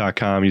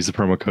manscaped.com, use the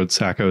promo code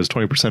SACOS,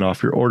 20%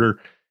 off your order.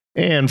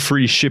 And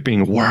free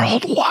shipping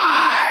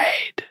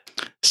worldwide.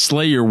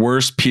 Slay your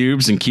worst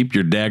pubes and keep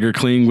your dagger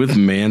clean with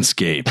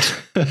Manscaped.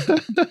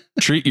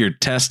 Treat your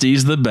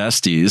testes the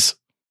besties.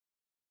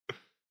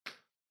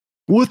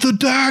 With a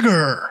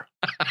dagger.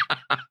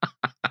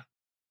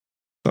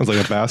 Sounds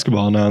like a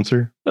basketball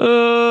announcer.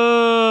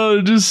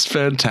 Just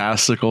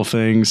fantastical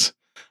things.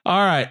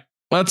 All right,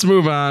 let's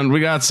move on. We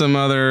got some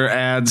other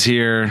ads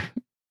here.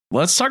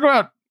 Let's talk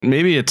about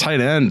maybe a tight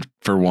end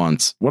for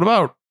once. What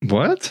about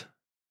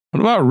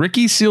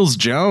Ricky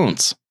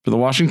Seals-Jones for the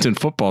Washington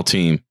football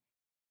team?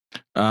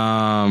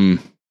 Does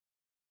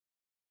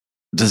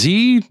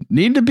he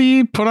need to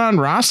be put on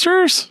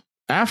rosters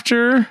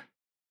after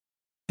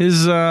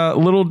his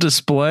little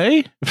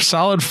display?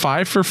 Solid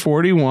 5 for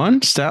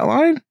 41 stat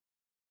line.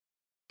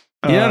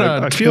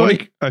 I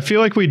feel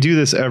like we do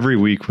this every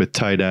week with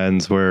tight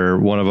ends where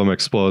one of them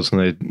explodes and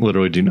they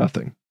literally do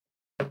nothing.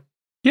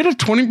 He had a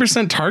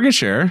 20% target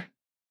share.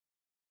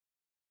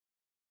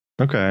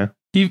 Okay.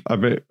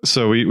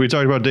 So we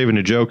talked about David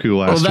Njoku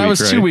last week. That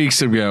was right? 2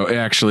 weeks ago,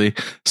 actually.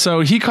 So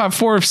he caught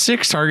 4 of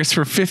 6 targets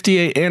for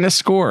 58 and a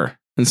score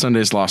in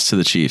Sunday's loss to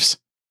the Chiefs.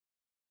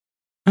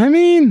 I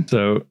mean,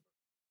 so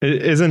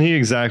isn't he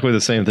exactly the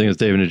same thing as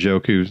David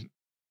Njoku?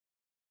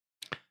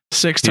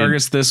 6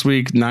 targets this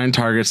week, 9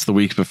 targets the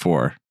week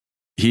before.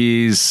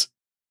 He's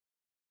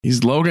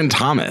Logan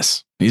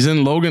Thomas. He's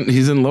in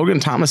Logan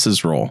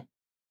Thomas's role.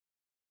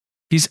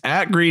 He's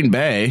at Green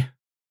Bay,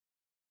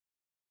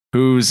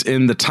 who's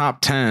in the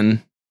top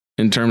 10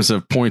 in terms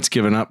of points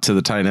given up to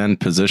the tight end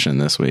position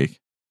this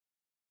week.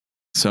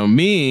 So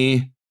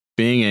me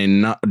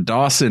being a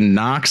Dawson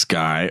Knox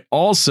guy,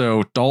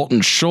 also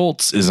Dalton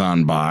Schultz is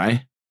on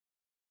bye.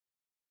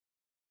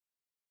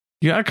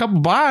 You got a couple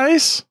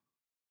buys.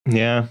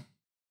 Yeah.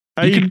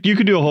 You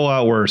could do a whole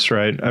lot worse,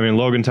 right? I mean,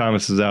 Logan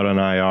Thomas is out on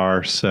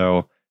IR,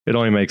 so it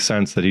only makes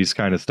sense that he's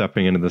kind of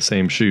stepping into the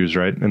same shoes,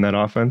 right? In that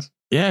offense.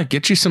 Yeah,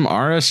 get you some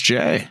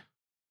RSJ.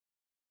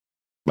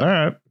 All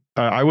right.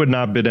 I would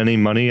not bid any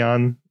money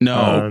on.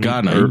 No,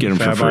 God, no, you get him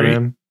for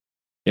free.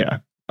 Yeah.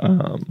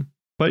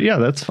 But yeah,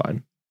 that's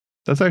fine.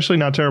 That's actually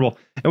not terrible.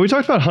 And we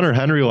talked about Hunter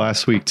Henry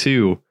last week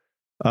too.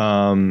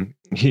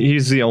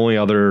 He's the only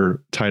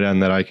other tight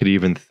end that I could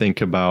even think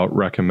about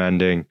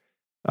recommending.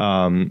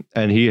 And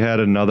he had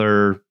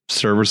another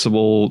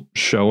serviceable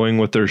showing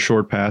with their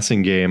short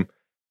passing game.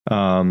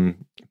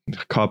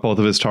 Caught both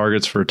of his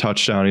targets for a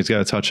touchdown. He's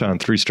got a touchdown in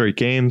 3 straight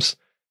games.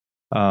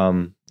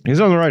 He's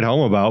on the right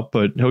home about,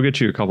 but he'll get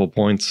you a couple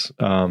points.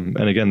 And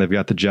again, they've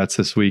got the Jets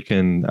this week,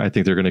 and I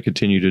think they're going to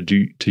continue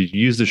to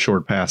use the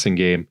short passing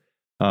game.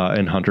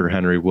 And Hunter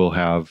Henry will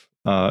have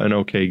an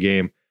okay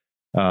game.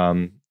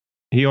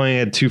 He only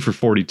had 2 for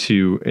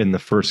 42 in the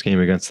first game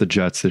against the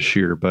Jets this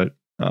year, but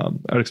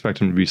I'd expect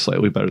him to be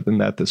slightly better than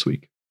that this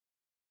week.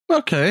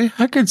 Okay,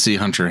 I could see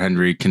Hunter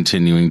Henry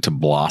continuing to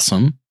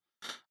blossom.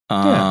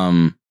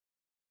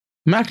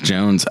 Mac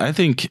Jones, I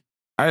think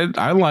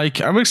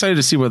I'm excited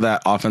to see what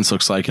that offense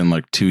looks like in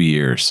like 2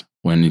 years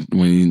when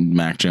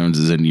Mac Jones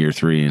is in year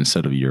 3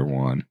 instead of year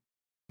 1.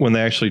 When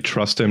they actually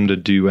trust him to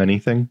do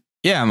anything.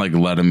 Yeah, and like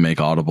let him make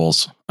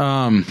audibles.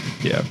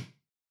 Yeah.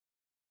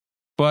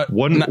 But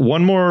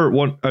one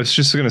more I was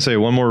just going to say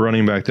one more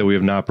running back that we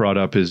have not brought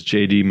up is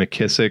JD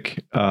McKissick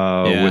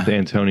with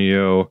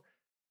Antonio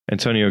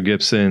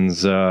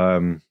Gibson's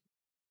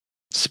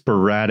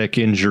sporadic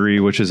injury,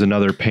 which is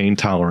another pain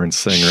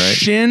tolerance thing, right?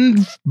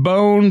 Shin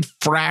bone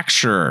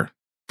fracture.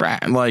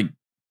 Like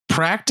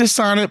practiced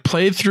on it,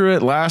 played through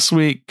it last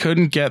week,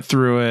 couldn't get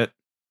through it.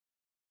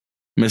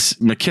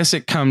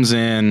 McKissick comes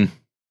in.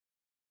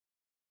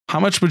 How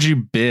much would you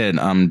bid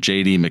on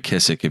JD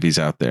McKissic if he's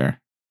out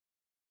there?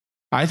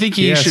 I think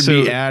he should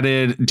be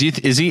added.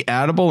 Is he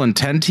addable in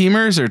 10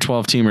 teamers or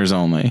 12 teamers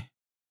only?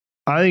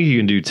 I think you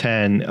can do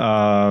 10.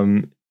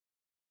 Ron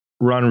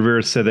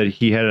Rivera said that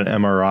he had an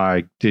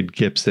MRI, did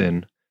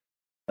Gibson.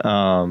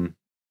 So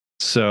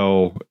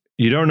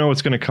you don't know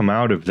what's going to come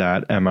out of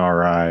that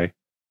MRI.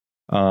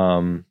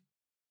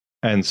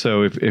 And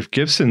so if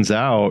Gibson's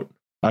out,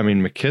 I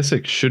mean,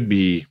 McKissic should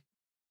be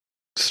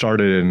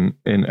started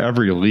in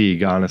every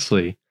league,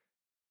 honestly.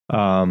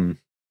 So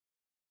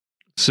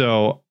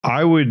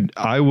I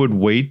would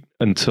wait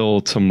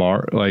until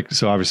tomorrow. Like,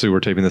 so obviously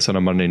we're taping this on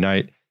a Monday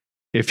night.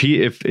 If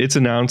it's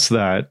announced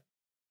that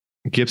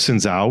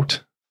Gibson's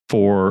out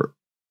for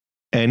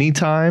any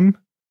time,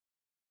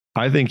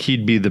 I think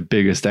he'd be the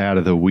biggest ad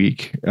of the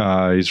week.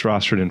 He's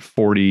rostered in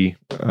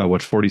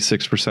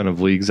 46% of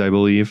leagues, I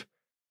believe.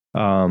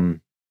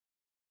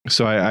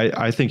 So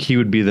I think he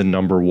would be the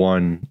number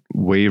one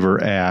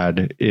waiver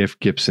ad if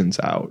Gibson's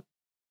out.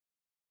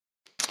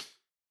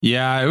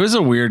 Yeah, it was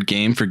a weird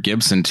game for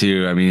Gibson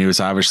too. I mean, he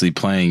was obviously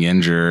playing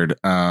injured.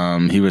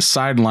 He was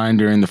sidelined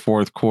during the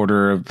fourth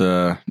quarter of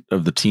the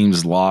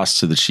team's loss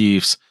to the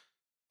Chiefs,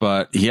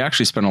 but he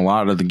actually spent a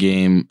lot of the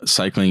game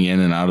cycling in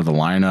and out of the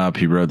lineup.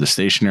 He rode the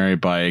stationary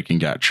bike and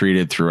got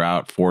treated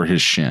throughout for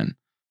his shin.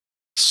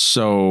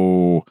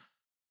 So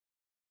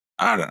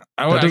I don't know.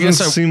 That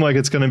doesn't seem like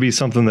it's going to be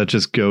something that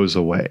just goes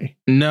away.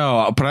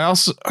 No, but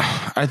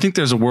I think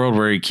there's a world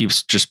where he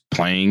keeps just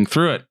playing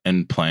through it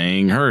and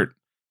playing hurt.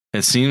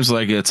 It seems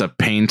like it's a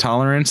pain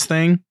tolerance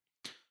thing.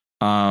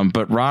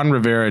 But Ron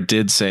Rivera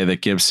did say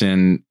that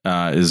Gibson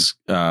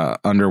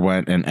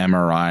underwent an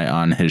MRI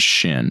on his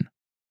shin.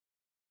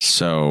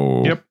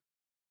 So, yep.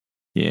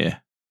 Yeah.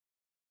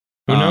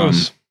 Who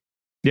knows?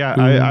 Yeah,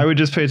 I would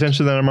just pay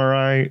attention to that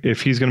MRI.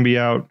 If he's going to be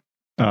out,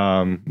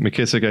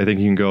 McKissic, I think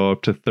you can go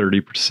up to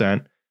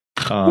 30%.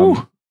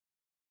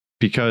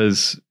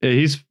 Because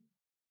he's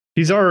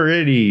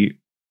already,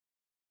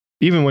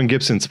 even when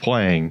Gibson's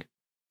playing,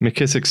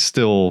 McKissic's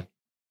still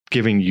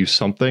giving you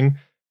something.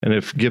 And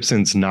if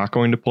Gibson's not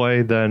going to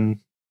play, then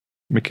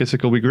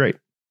McKissic will be great.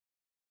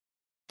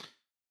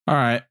 All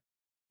right.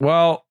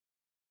 Well,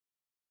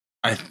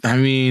 I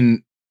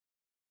mean,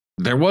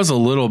 there was a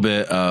little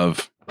bit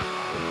of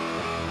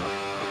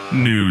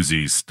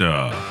newsy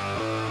stuff.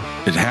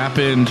 It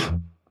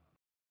happened.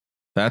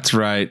 That's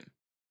right.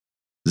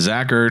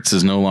 Zach Ertz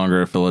is no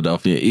longer a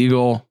Philadelphia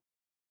Eagle.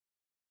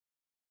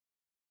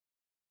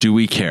 Do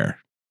we care?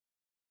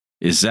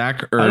 Is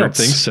Zach Ertz? I don't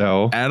think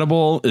so.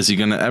 Addable? Is he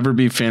going to ever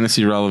be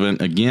fantasy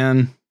relevant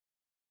again?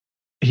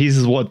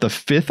 He's the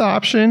fifth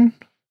option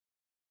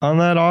on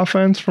that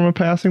offense from a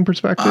passing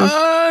perspective.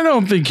 I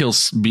don't think he'll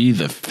be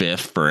the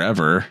fifth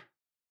forever.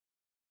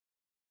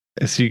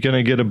 Is he going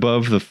to get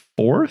above the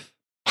fourth?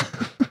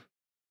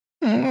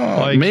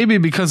 Maybe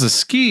because of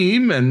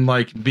scheme and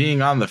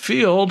being on the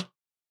field.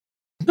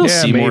 He'll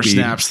see more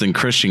snaps than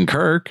Christian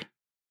Kirk.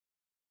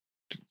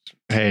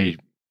 Hey,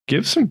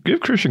 give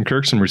Christian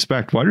Kirk some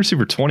respect. Wide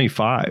receiver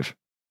 25.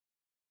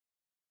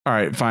 All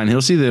right, fine.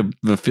 He'll see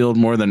the field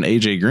more than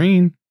AJ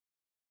Green.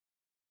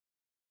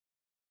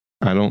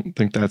 I don't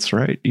think that's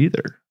right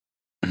either.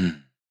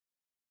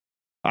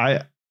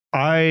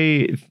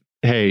 Hey,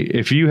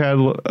 if you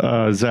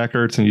had Zach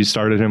Ertz and you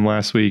started him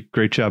last week,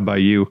 great job by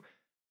you.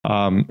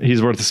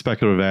 He's worth a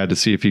speculative ad to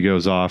see if he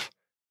goes off.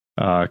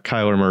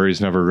 Kyler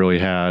Murray's never really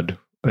had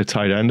a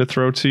tight end to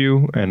throw to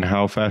you, and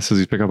how fast does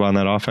he pick up on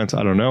that offense?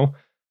 I don't know.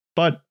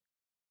 But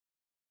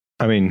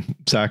I mean,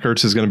 Zach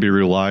Ertz is going to be a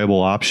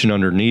reliable option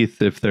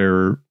underneath if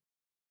their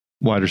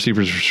wide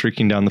receivers are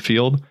streaking down the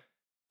field.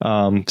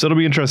 So it'll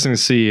be interesting to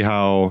see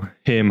how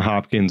him,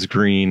 Hopkins,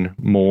 Green,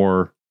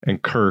 Moore,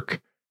 and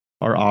Kirk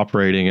are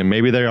operating, and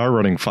maybe they are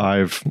running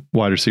 5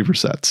 wide receiver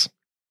sets.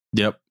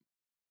 Yep.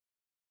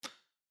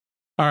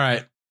 All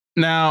right.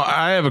 Now,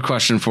 I have a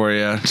question for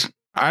you.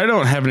 I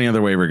don't have any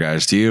other waiver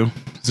guys. Do you?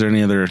 Is there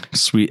any other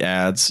sweet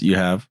ads you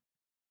have?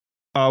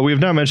 We have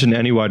not mentioned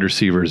any wide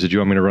receivers. Did you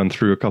want me to run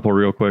through a couple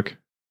real quick?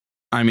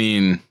 I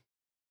mean,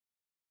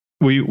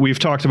 we've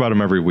talked about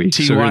them every week.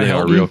 So here they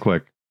are real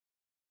quick.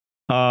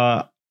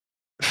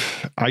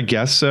 I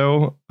guess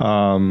so.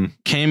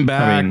 Came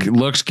back,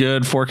 looked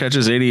good, 4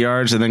 catches, 80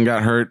 yards, and then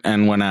got hurt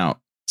and went out.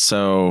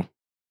 So,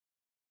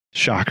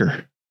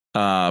 shocker.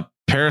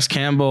 Paris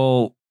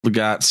Campbell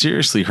got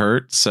seriously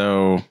hurt,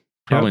 so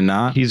probably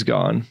not. He's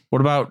gone.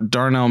 What about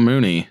Darnell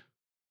Mooney?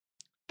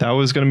 That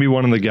was going to be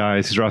one of the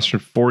guys. He's rostered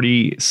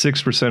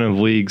 46% of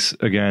leagues.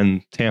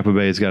 Again, Tampa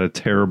Bay's got a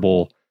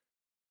terrible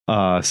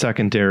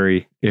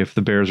secondary if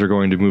the Bears are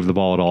going to move the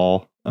ball at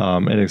all.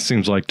 And it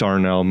seems like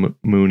Darnell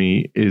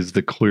Mooney is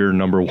the clear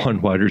number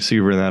 1 wide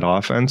receiver in that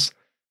offense,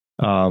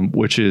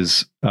 which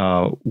is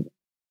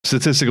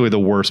statistically the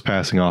worst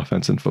passing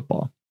offense in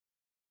football.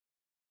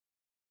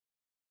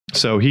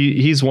 So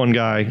he's one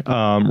guy.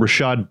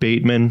 Rashad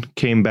Bateman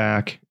came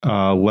back,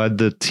 led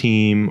the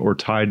team or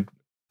tied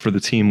for the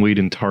team lead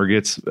in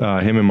targets.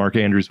 Him and Mark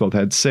Andrews both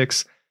had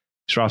 6.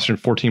 He's rostered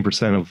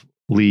 14% of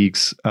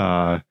leagues.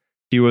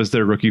 He was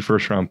their rookie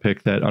first-round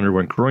pick that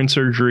underwent groin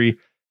surgery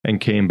and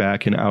came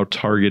back and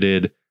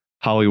out-targeted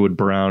Hollywood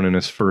Brown in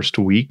his first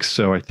week.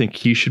 So I think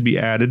he should be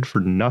added for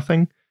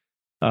nothing.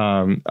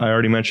 I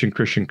already mentioned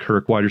Christian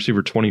Kirk, wide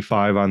receiver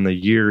 25 on the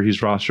year.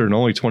 He's rostered in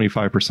only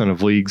 25%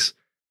 of leagues.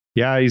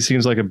 Yeah, he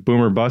seems like a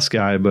boomer bust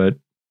guy, but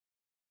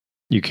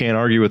you can't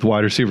argue with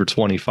wide receiver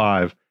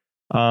 25.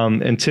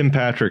 And Tim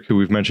Patrick, who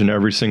we've mentioned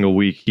every single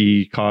week,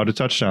 he caught a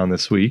touchdown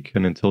this week.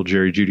 And until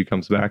Jerry Jeudy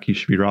comes back, he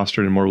should be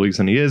rostered in more leagues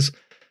than he is,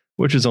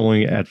 which is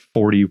only at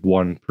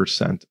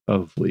 41%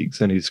 of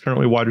leagues. And he's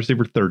currently wide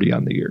receiver 30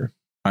 on the year.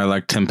 I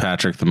like Tim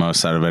Patrick the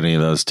most out of any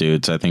of those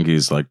dudes. I think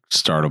he's like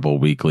startable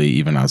weekly,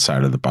 even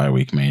outside of the bye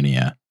week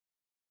mania.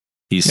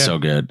 He's so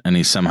good, and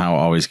he somehow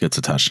always gets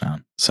a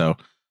touchdown. So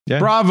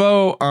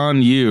bravo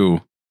on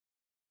you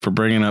for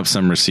bringing up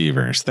some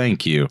receivers.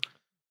 Thank you.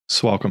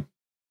 So welcome.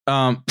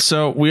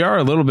 So we are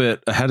a little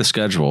bit ahead of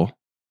schedule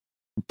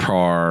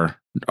per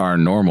our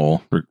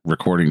normal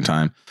recording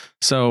time.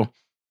 So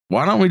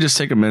why don't we just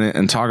take a minute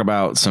and talk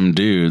about some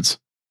dudes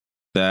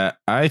that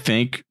I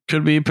think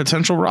could be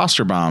potential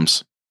roster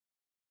bombs.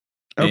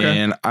 Okay.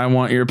 And I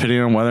want your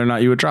opinion on whether or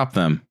not you would drop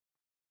them.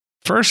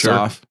 First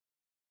off,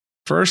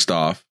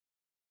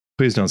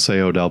 please don't say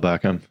Odell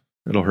Beckham.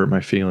 It'll hurt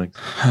my feelings.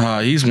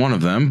 He's one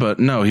of them, but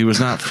no, he was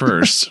not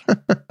first.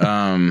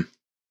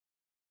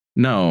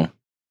 No.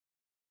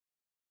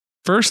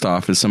 First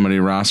off is somebody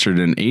rostered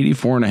in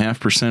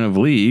 84.5% of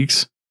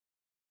leagues,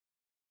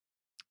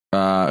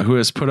 who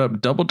has put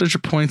up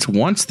double-digit points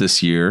once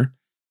this year.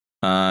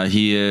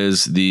 He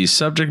is the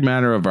subject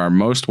matter of our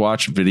most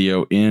watched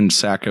video in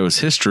Sacco's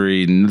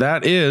history. And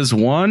that is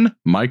one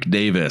Mike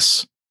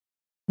Davis.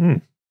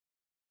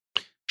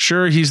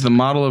 Sure, he's the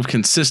model of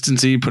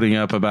consistency, putting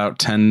up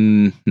about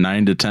 9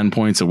 to 10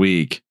 points a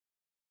week.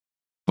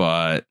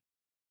 But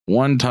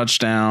one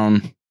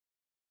touchdown.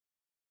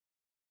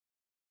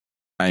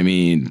 I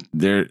mean,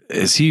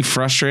 is he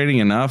frustrating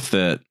enough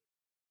that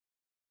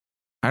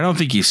I don't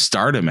think you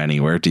start him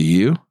anywhere, do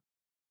you?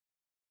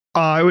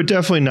 I would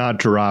definitely not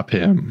drop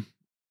him.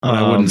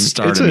 I wouldn't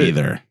start him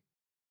either.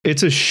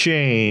 It's a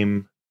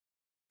shame.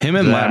 Him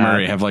and Lat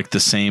Murray have like the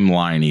same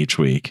line each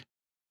week.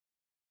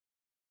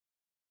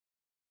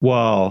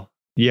 Well,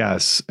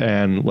 yes.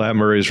 And Lat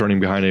Murray is running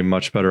behind a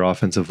much better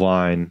offensive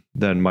line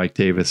than Mike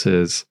Davis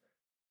is.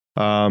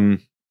 And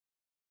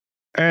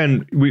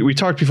we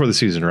talked before the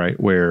season, right?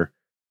 Where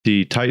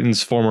the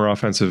Titans' former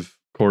offensive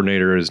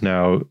coordinator is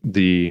now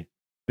the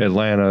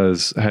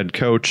Atlanta's head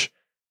coach.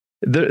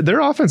 Their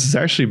offense has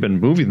actually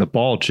been moving the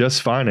ball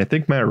just fine. I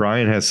think Matt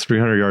Ryan has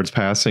 300 yards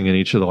passing in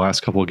each of the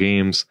last couple of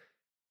games.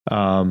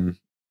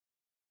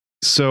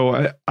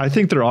 So I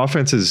think their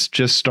offense is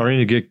just starting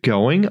to get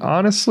going,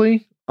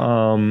 honestly.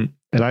 And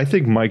I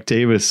think Mike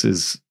Davis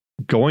is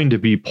going to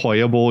be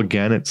playable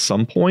again at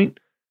some point.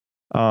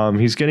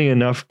 He's getting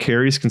enough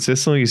carries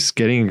consistently. He's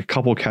getting a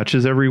couple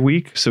catches every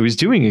week. So he's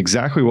doing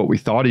exactly what we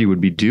thought he would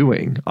be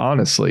doing,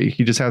 honestly.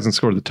 He just hasn't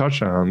scored the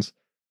touchdowns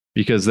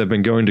because they've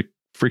been going to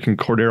freaking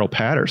Cordero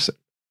Patterson.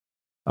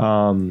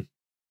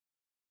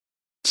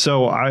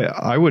 So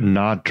I would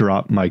not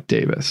drop Mike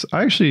Davis.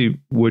 I actually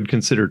would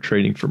consider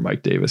trading for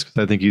Mike Davis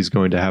because I think he's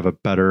going to have a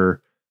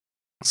better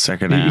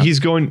second half. He's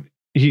going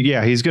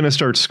to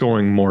start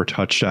scoring more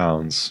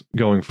touchdowns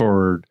going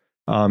forward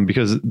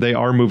because they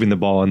are moving the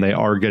ball and they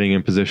are getting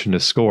in position to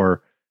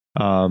score.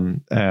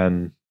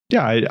 And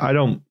yeah, I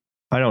don't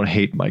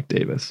hate Mike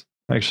Davis.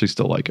 I actually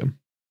still like him.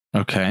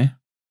 Okay.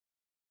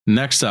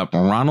 Next up,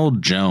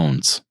 Ronald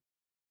Jones.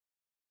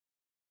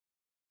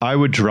 I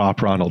would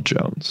drop Ronald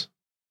Jones.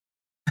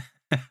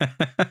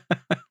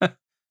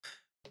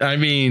 I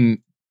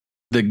mean,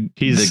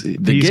 he's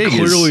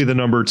clearly the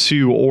number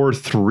 2 or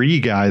 3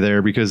 guy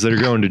there because they're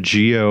going to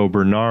Gio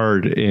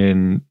Bernard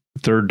in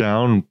third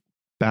down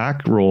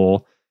back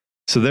role.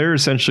 So they're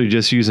essentially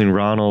just using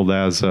Ronald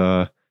as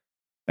a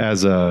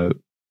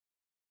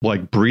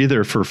like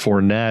breather for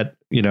Fournette,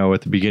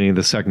 at the beginning of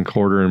the second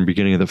quarter and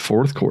beginning of the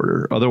fourth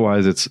quarter.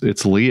 Otherwise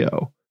it's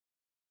Leo.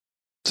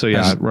 So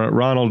yeah,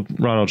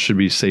 Ronald should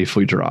be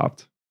safely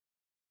dropped.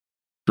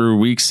 Through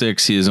week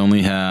 6, he has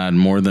only had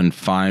more than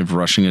 5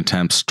 rushing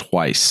attempts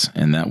twice,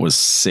 and that was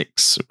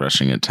 6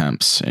 rushing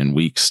attempts in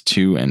weeks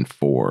 2 and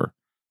 4.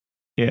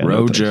 Yeah,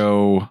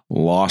 Rojo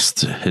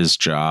lost his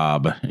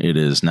job. It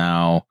is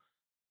now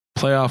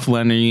playoff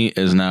Lenny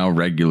is now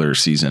regular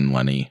season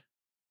Lenny.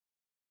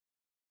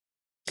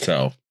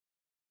 So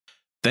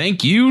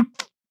thank you,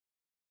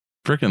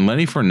 freaking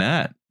Lenny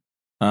Fournette.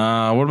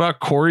 What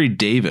about Corey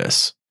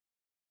Davis?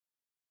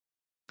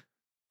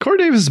 Corey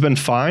Davis has been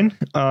fine.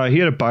 He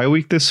had a bye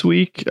week this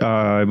week.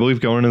 I believe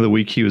going into the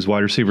week, he was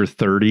wide receiver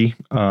 30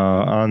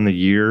 on the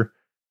year.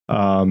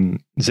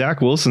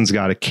 Zach Wilson's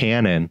got a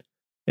cannon,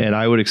 and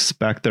I would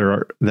expect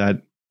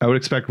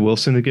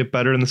Wilson to get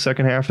better in the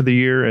second half of the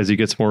year as he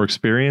gets more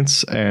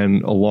experience.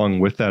 And along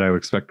with that, I would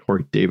expect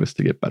Corey Davis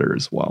to get better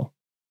as well.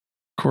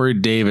 Corey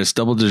Davis,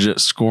 double-digit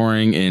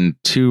scoring in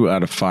 2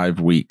 out of 5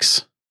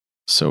 weeks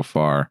so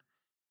far.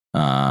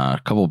 A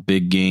couple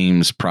big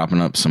games propping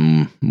up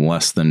some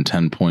less than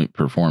 10-point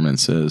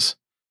performances.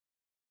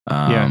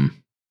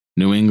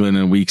 New England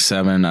in week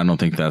 7. I don't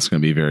think that's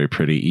going to be very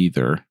pretty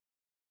either.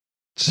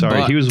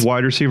 Sorry, he was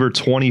wide receiver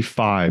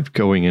 25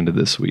 going into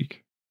this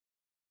week.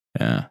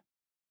 Yeah.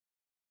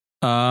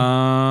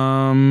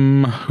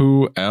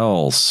 Who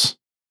else?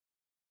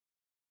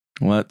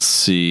 Let's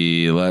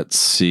see. What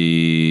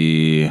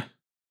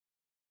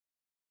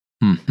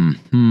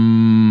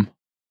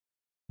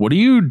are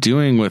you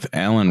doing with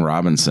Allen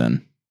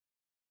Robinson?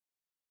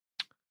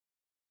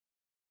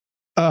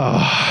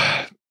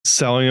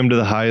 Selling him to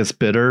the highest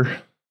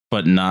bidder,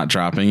 but not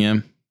dropping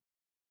him.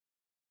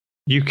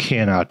 You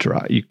can't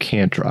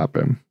drop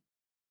him.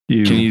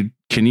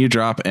 Can you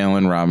drop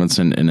Allen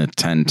Robinson in a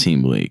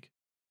 10-team league?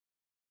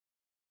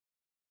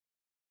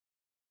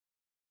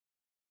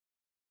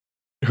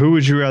 Who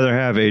would you rather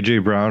have,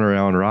 AJ Brown or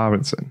Allen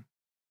Robinson?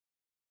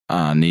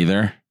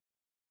 Neither.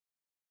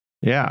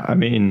 Yeah, I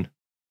mean,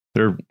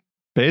 they're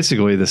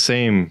basically the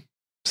same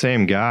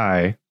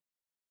guy.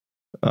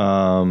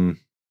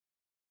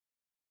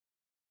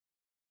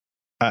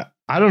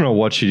 I don't know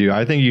what you do.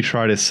 I think you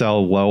try to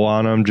sell low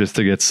on them just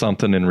to get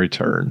something in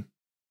return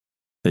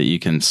that you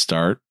can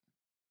start.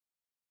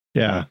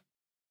 Yeah.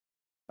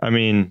 I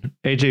mean,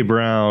 AJ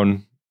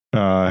Brown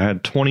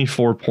had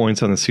 24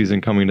 points on the season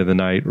coming to the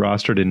night,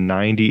 rostered in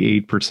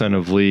 98%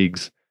 of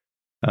leagues.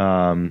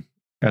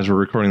 As we're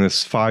recording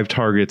this, 5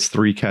 targets,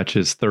 3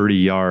 catches, 30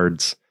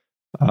 yards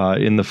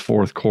in the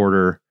fourth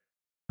quarter.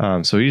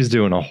 So he's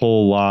doing a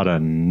whole lot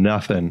of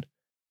nothing.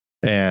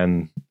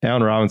 And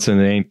Allen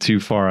Robinson ain't too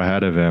far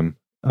ahead of him.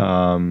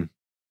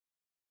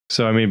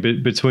 So, I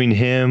mean, between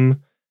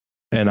him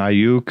and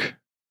Ayuk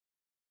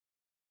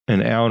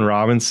and Allen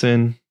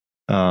Robinson,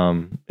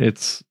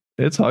 it's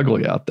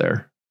ugly out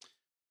there.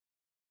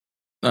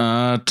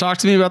 Talk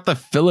to me about the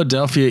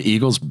Philadelphia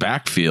Eagles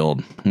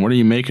backfield. What are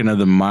you making of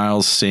the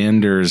Miles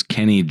Sanders,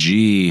 Kenny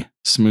G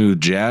smooth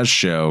jazz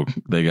show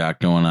they got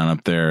going on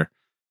up there?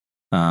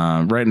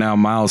 Right now,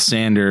 Miles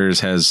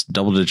Sanders has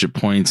double-digit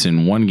points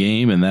in one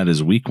game, and that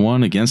is week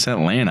 1 against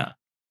Atlanta.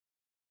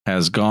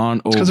 Has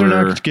gone over. Because they're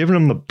not giving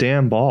him the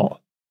damn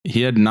ball.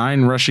 He had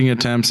 9 rushing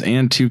attempts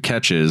and 2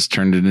 catches,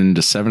 turned it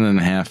into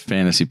 7.5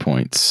 fantasy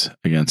points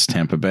against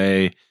Tampa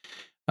Bay.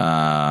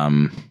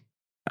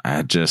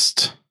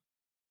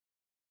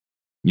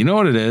 You know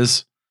what it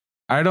is?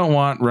 I don't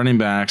want running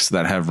backs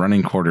that have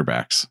running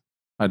quarterbacks.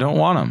 I don't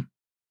want them.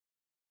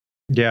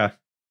 Yeah.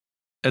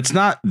 It's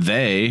not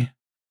they.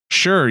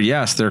 Sure,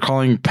 yes, they're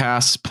calling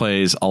pass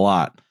plays a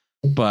lot,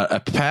 but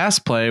a pass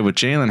play with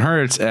Jalen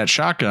Hurts at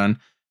shotgun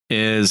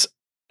is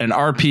an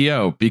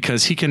RPO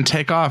because he can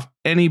take off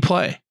any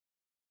play.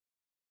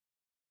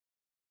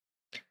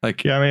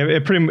 Like, yeah, I mean,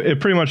 it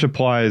pretty much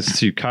applies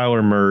to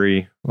Kyler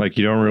Murray. Like,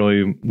 you don't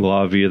really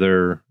love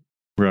either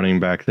running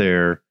back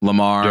there.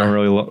 Lamar. You don't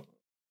really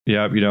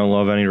you don't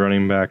love any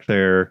running back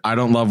there. I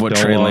don't love what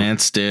Trey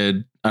Lance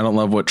did. I don't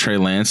love what Trey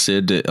Lance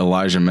did to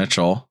Elijah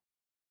Mitchell.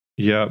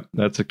 Yep,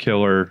 that's a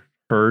killer.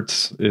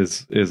 Hurts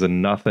is a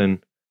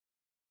nothing.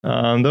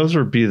 Those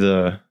would be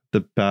the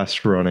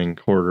best running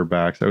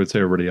quarterbacks. I would say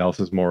everybody else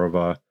is more of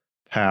a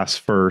pass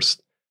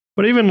first.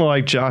 But even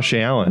like Josh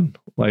Allen,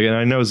 and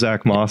I know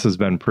Zach Moss has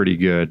been pretty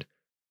good,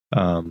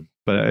 but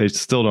I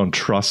still don't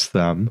trust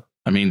them.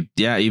 I mean,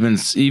 yeah, even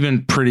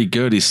pretty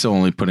good. He's still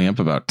only putting up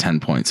about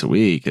 10 points a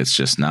week. It's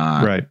just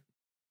not right.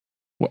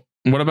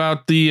 What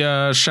about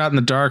the shot in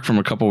the dark from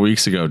a couple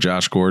weeks ago,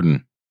 Josh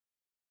Gordon?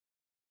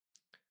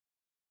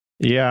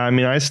 Yeah, I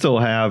mean, I still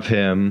have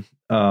him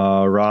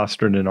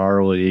rostered in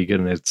our league,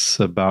 and it's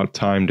about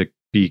time to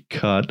be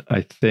cut,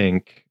 I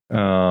think.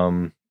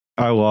 I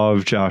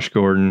love Josh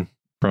Gordon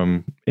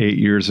from 8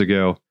 years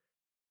ago.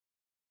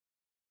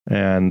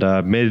 And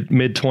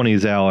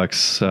mid-20s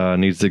Alex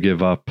needs to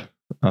give up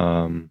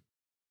on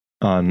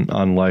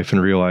life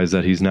and realize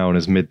that he's now in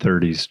his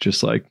mid-30s,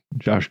 just like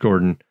Josh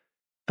Gordon.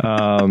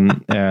 And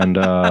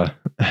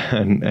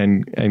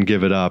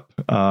give it up.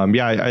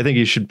 I think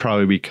he should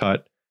probably be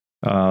cut.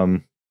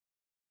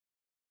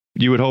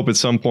 You would hope at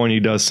some point he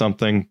does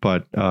something,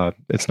 but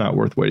it's not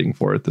worth waiting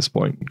for at this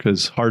point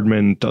because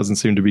Hardman doesn't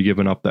seem to be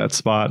giving up that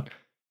spot,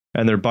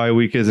 and their bye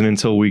week isn't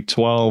until week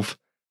 12,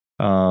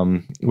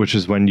 which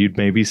is when you'd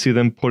maybe see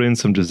them put in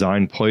some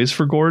design plays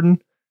for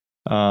Gordon.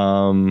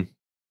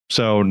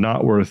 So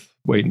not worth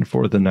waiting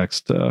for the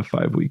next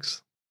 5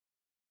 weeks.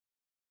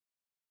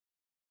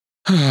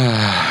 All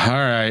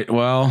right.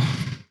 Well,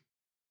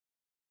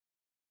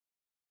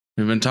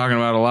 we've been talking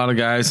about a lot of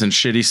guys in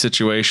shitty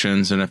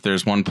situations, and if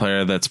there's one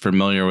player that's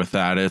familiar with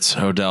that, it's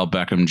Odell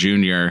Beckham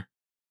Jr.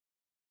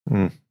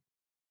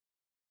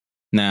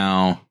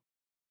 Now,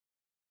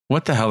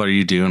 what the hell are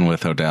you doing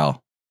with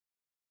Odell?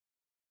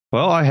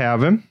 Well, I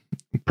have him.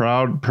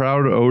 Proud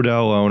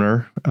Odell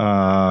owner.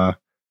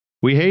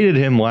 We hated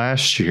him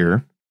last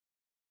year,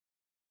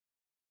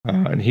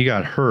 and he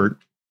got hurt.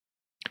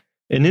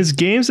 In his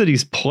games that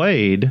he's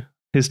played,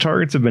 his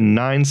targets have been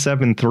 9,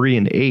 7, 3,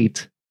 and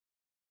 8.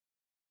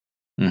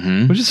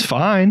 Which is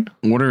fine.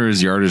 What are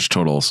his yardage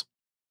totals?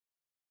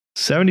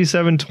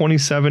 77,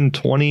 27,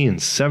 20,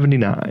 and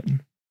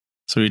 79.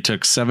 So he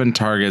took 7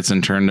 targets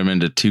and turned them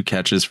into 2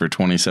 catches for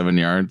 27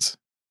 yards.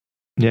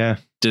 Yeah.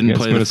 Didn't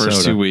play the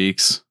first 2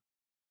 weeks.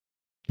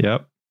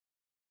 Yep.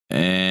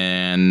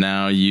 And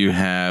now you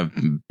have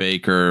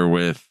Baker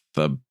with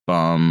the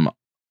bum.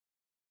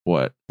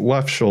 What?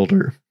 Left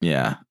shoulder.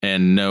 Yeah.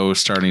 And no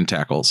starting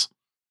tackles.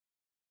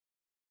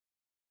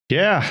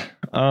 Yeah.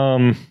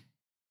 Rostered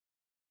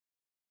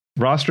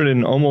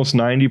in almost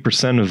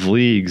 90% of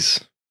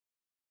leagues.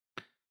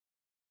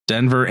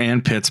 Denver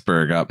and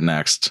Pittsburgh up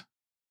next.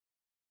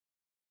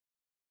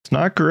 It's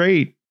not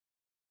great.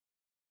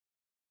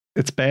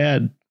 It's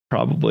bad,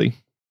 probably.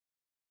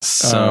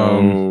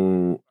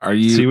 So are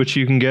you see what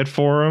you can get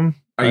for him?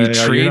 Are you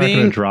trading? You're not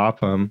going to drop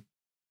him.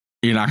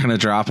 You're not going to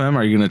drop him?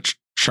 Are you going to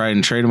try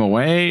and trade him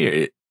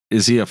away?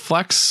 Is he a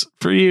flex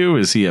for you?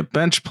 Is he a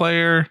bench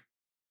player?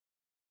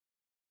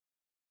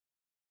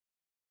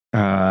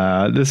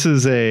 This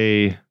is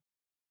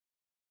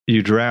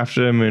you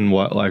drafted him in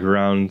what, like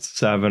round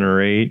 7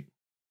 or 8?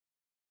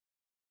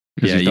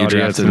 Yeah, you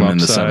drafted him in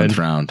the 7th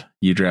round.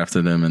 You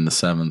drafted him in the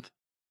 7th.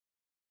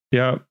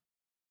 Yeah.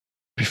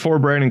 Before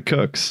Brandon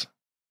Cooks.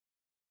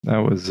 That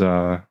was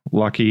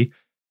lucky.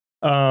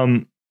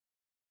 I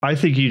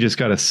think you just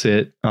got to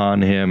sit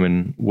on him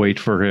and wait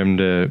for him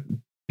to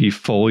be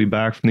fully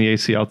back from the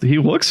ACL. He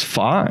looks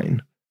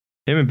fine.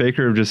 Him and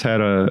Baker have just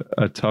had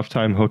a tough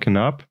time hooking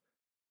up.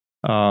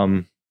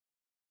 But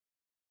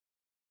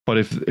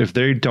if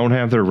they don't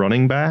have their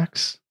running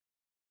backs,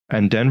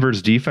 and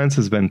Denver's defense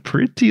has been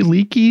pretty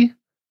leaky,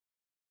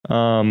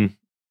 it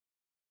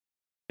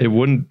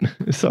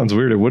sounds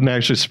weird. It wouldn't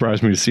actually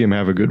surprise me to see him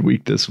have a good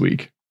week this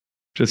week.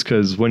 Just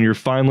because when you're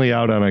finally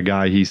out on a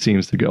guy, he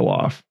seems to go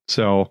off.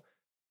 So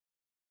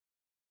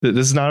this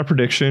is not a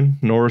prediction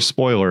nor a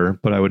spoiler,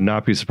 but I would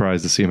not be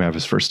surprised to see him have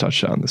his first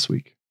touchdown this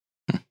week.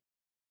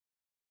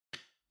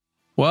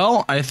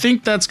 Well, I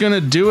think that's going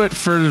to do it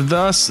for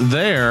us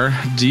there.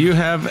 Do you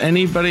have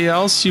anybody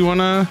else you want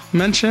to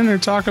mention or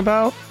talk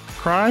about?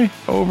 Cry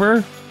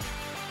over?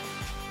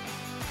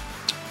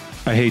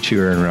 I hate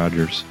you, Aaron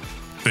Rodgers.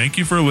 Thank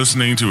you for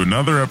listening to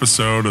another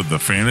episode of the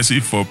Fantasy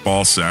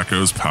Football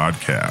Sackos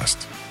podcast.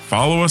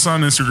 Follow us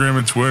on Instagram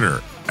and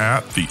Twitter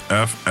 @the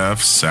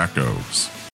FF Sackos.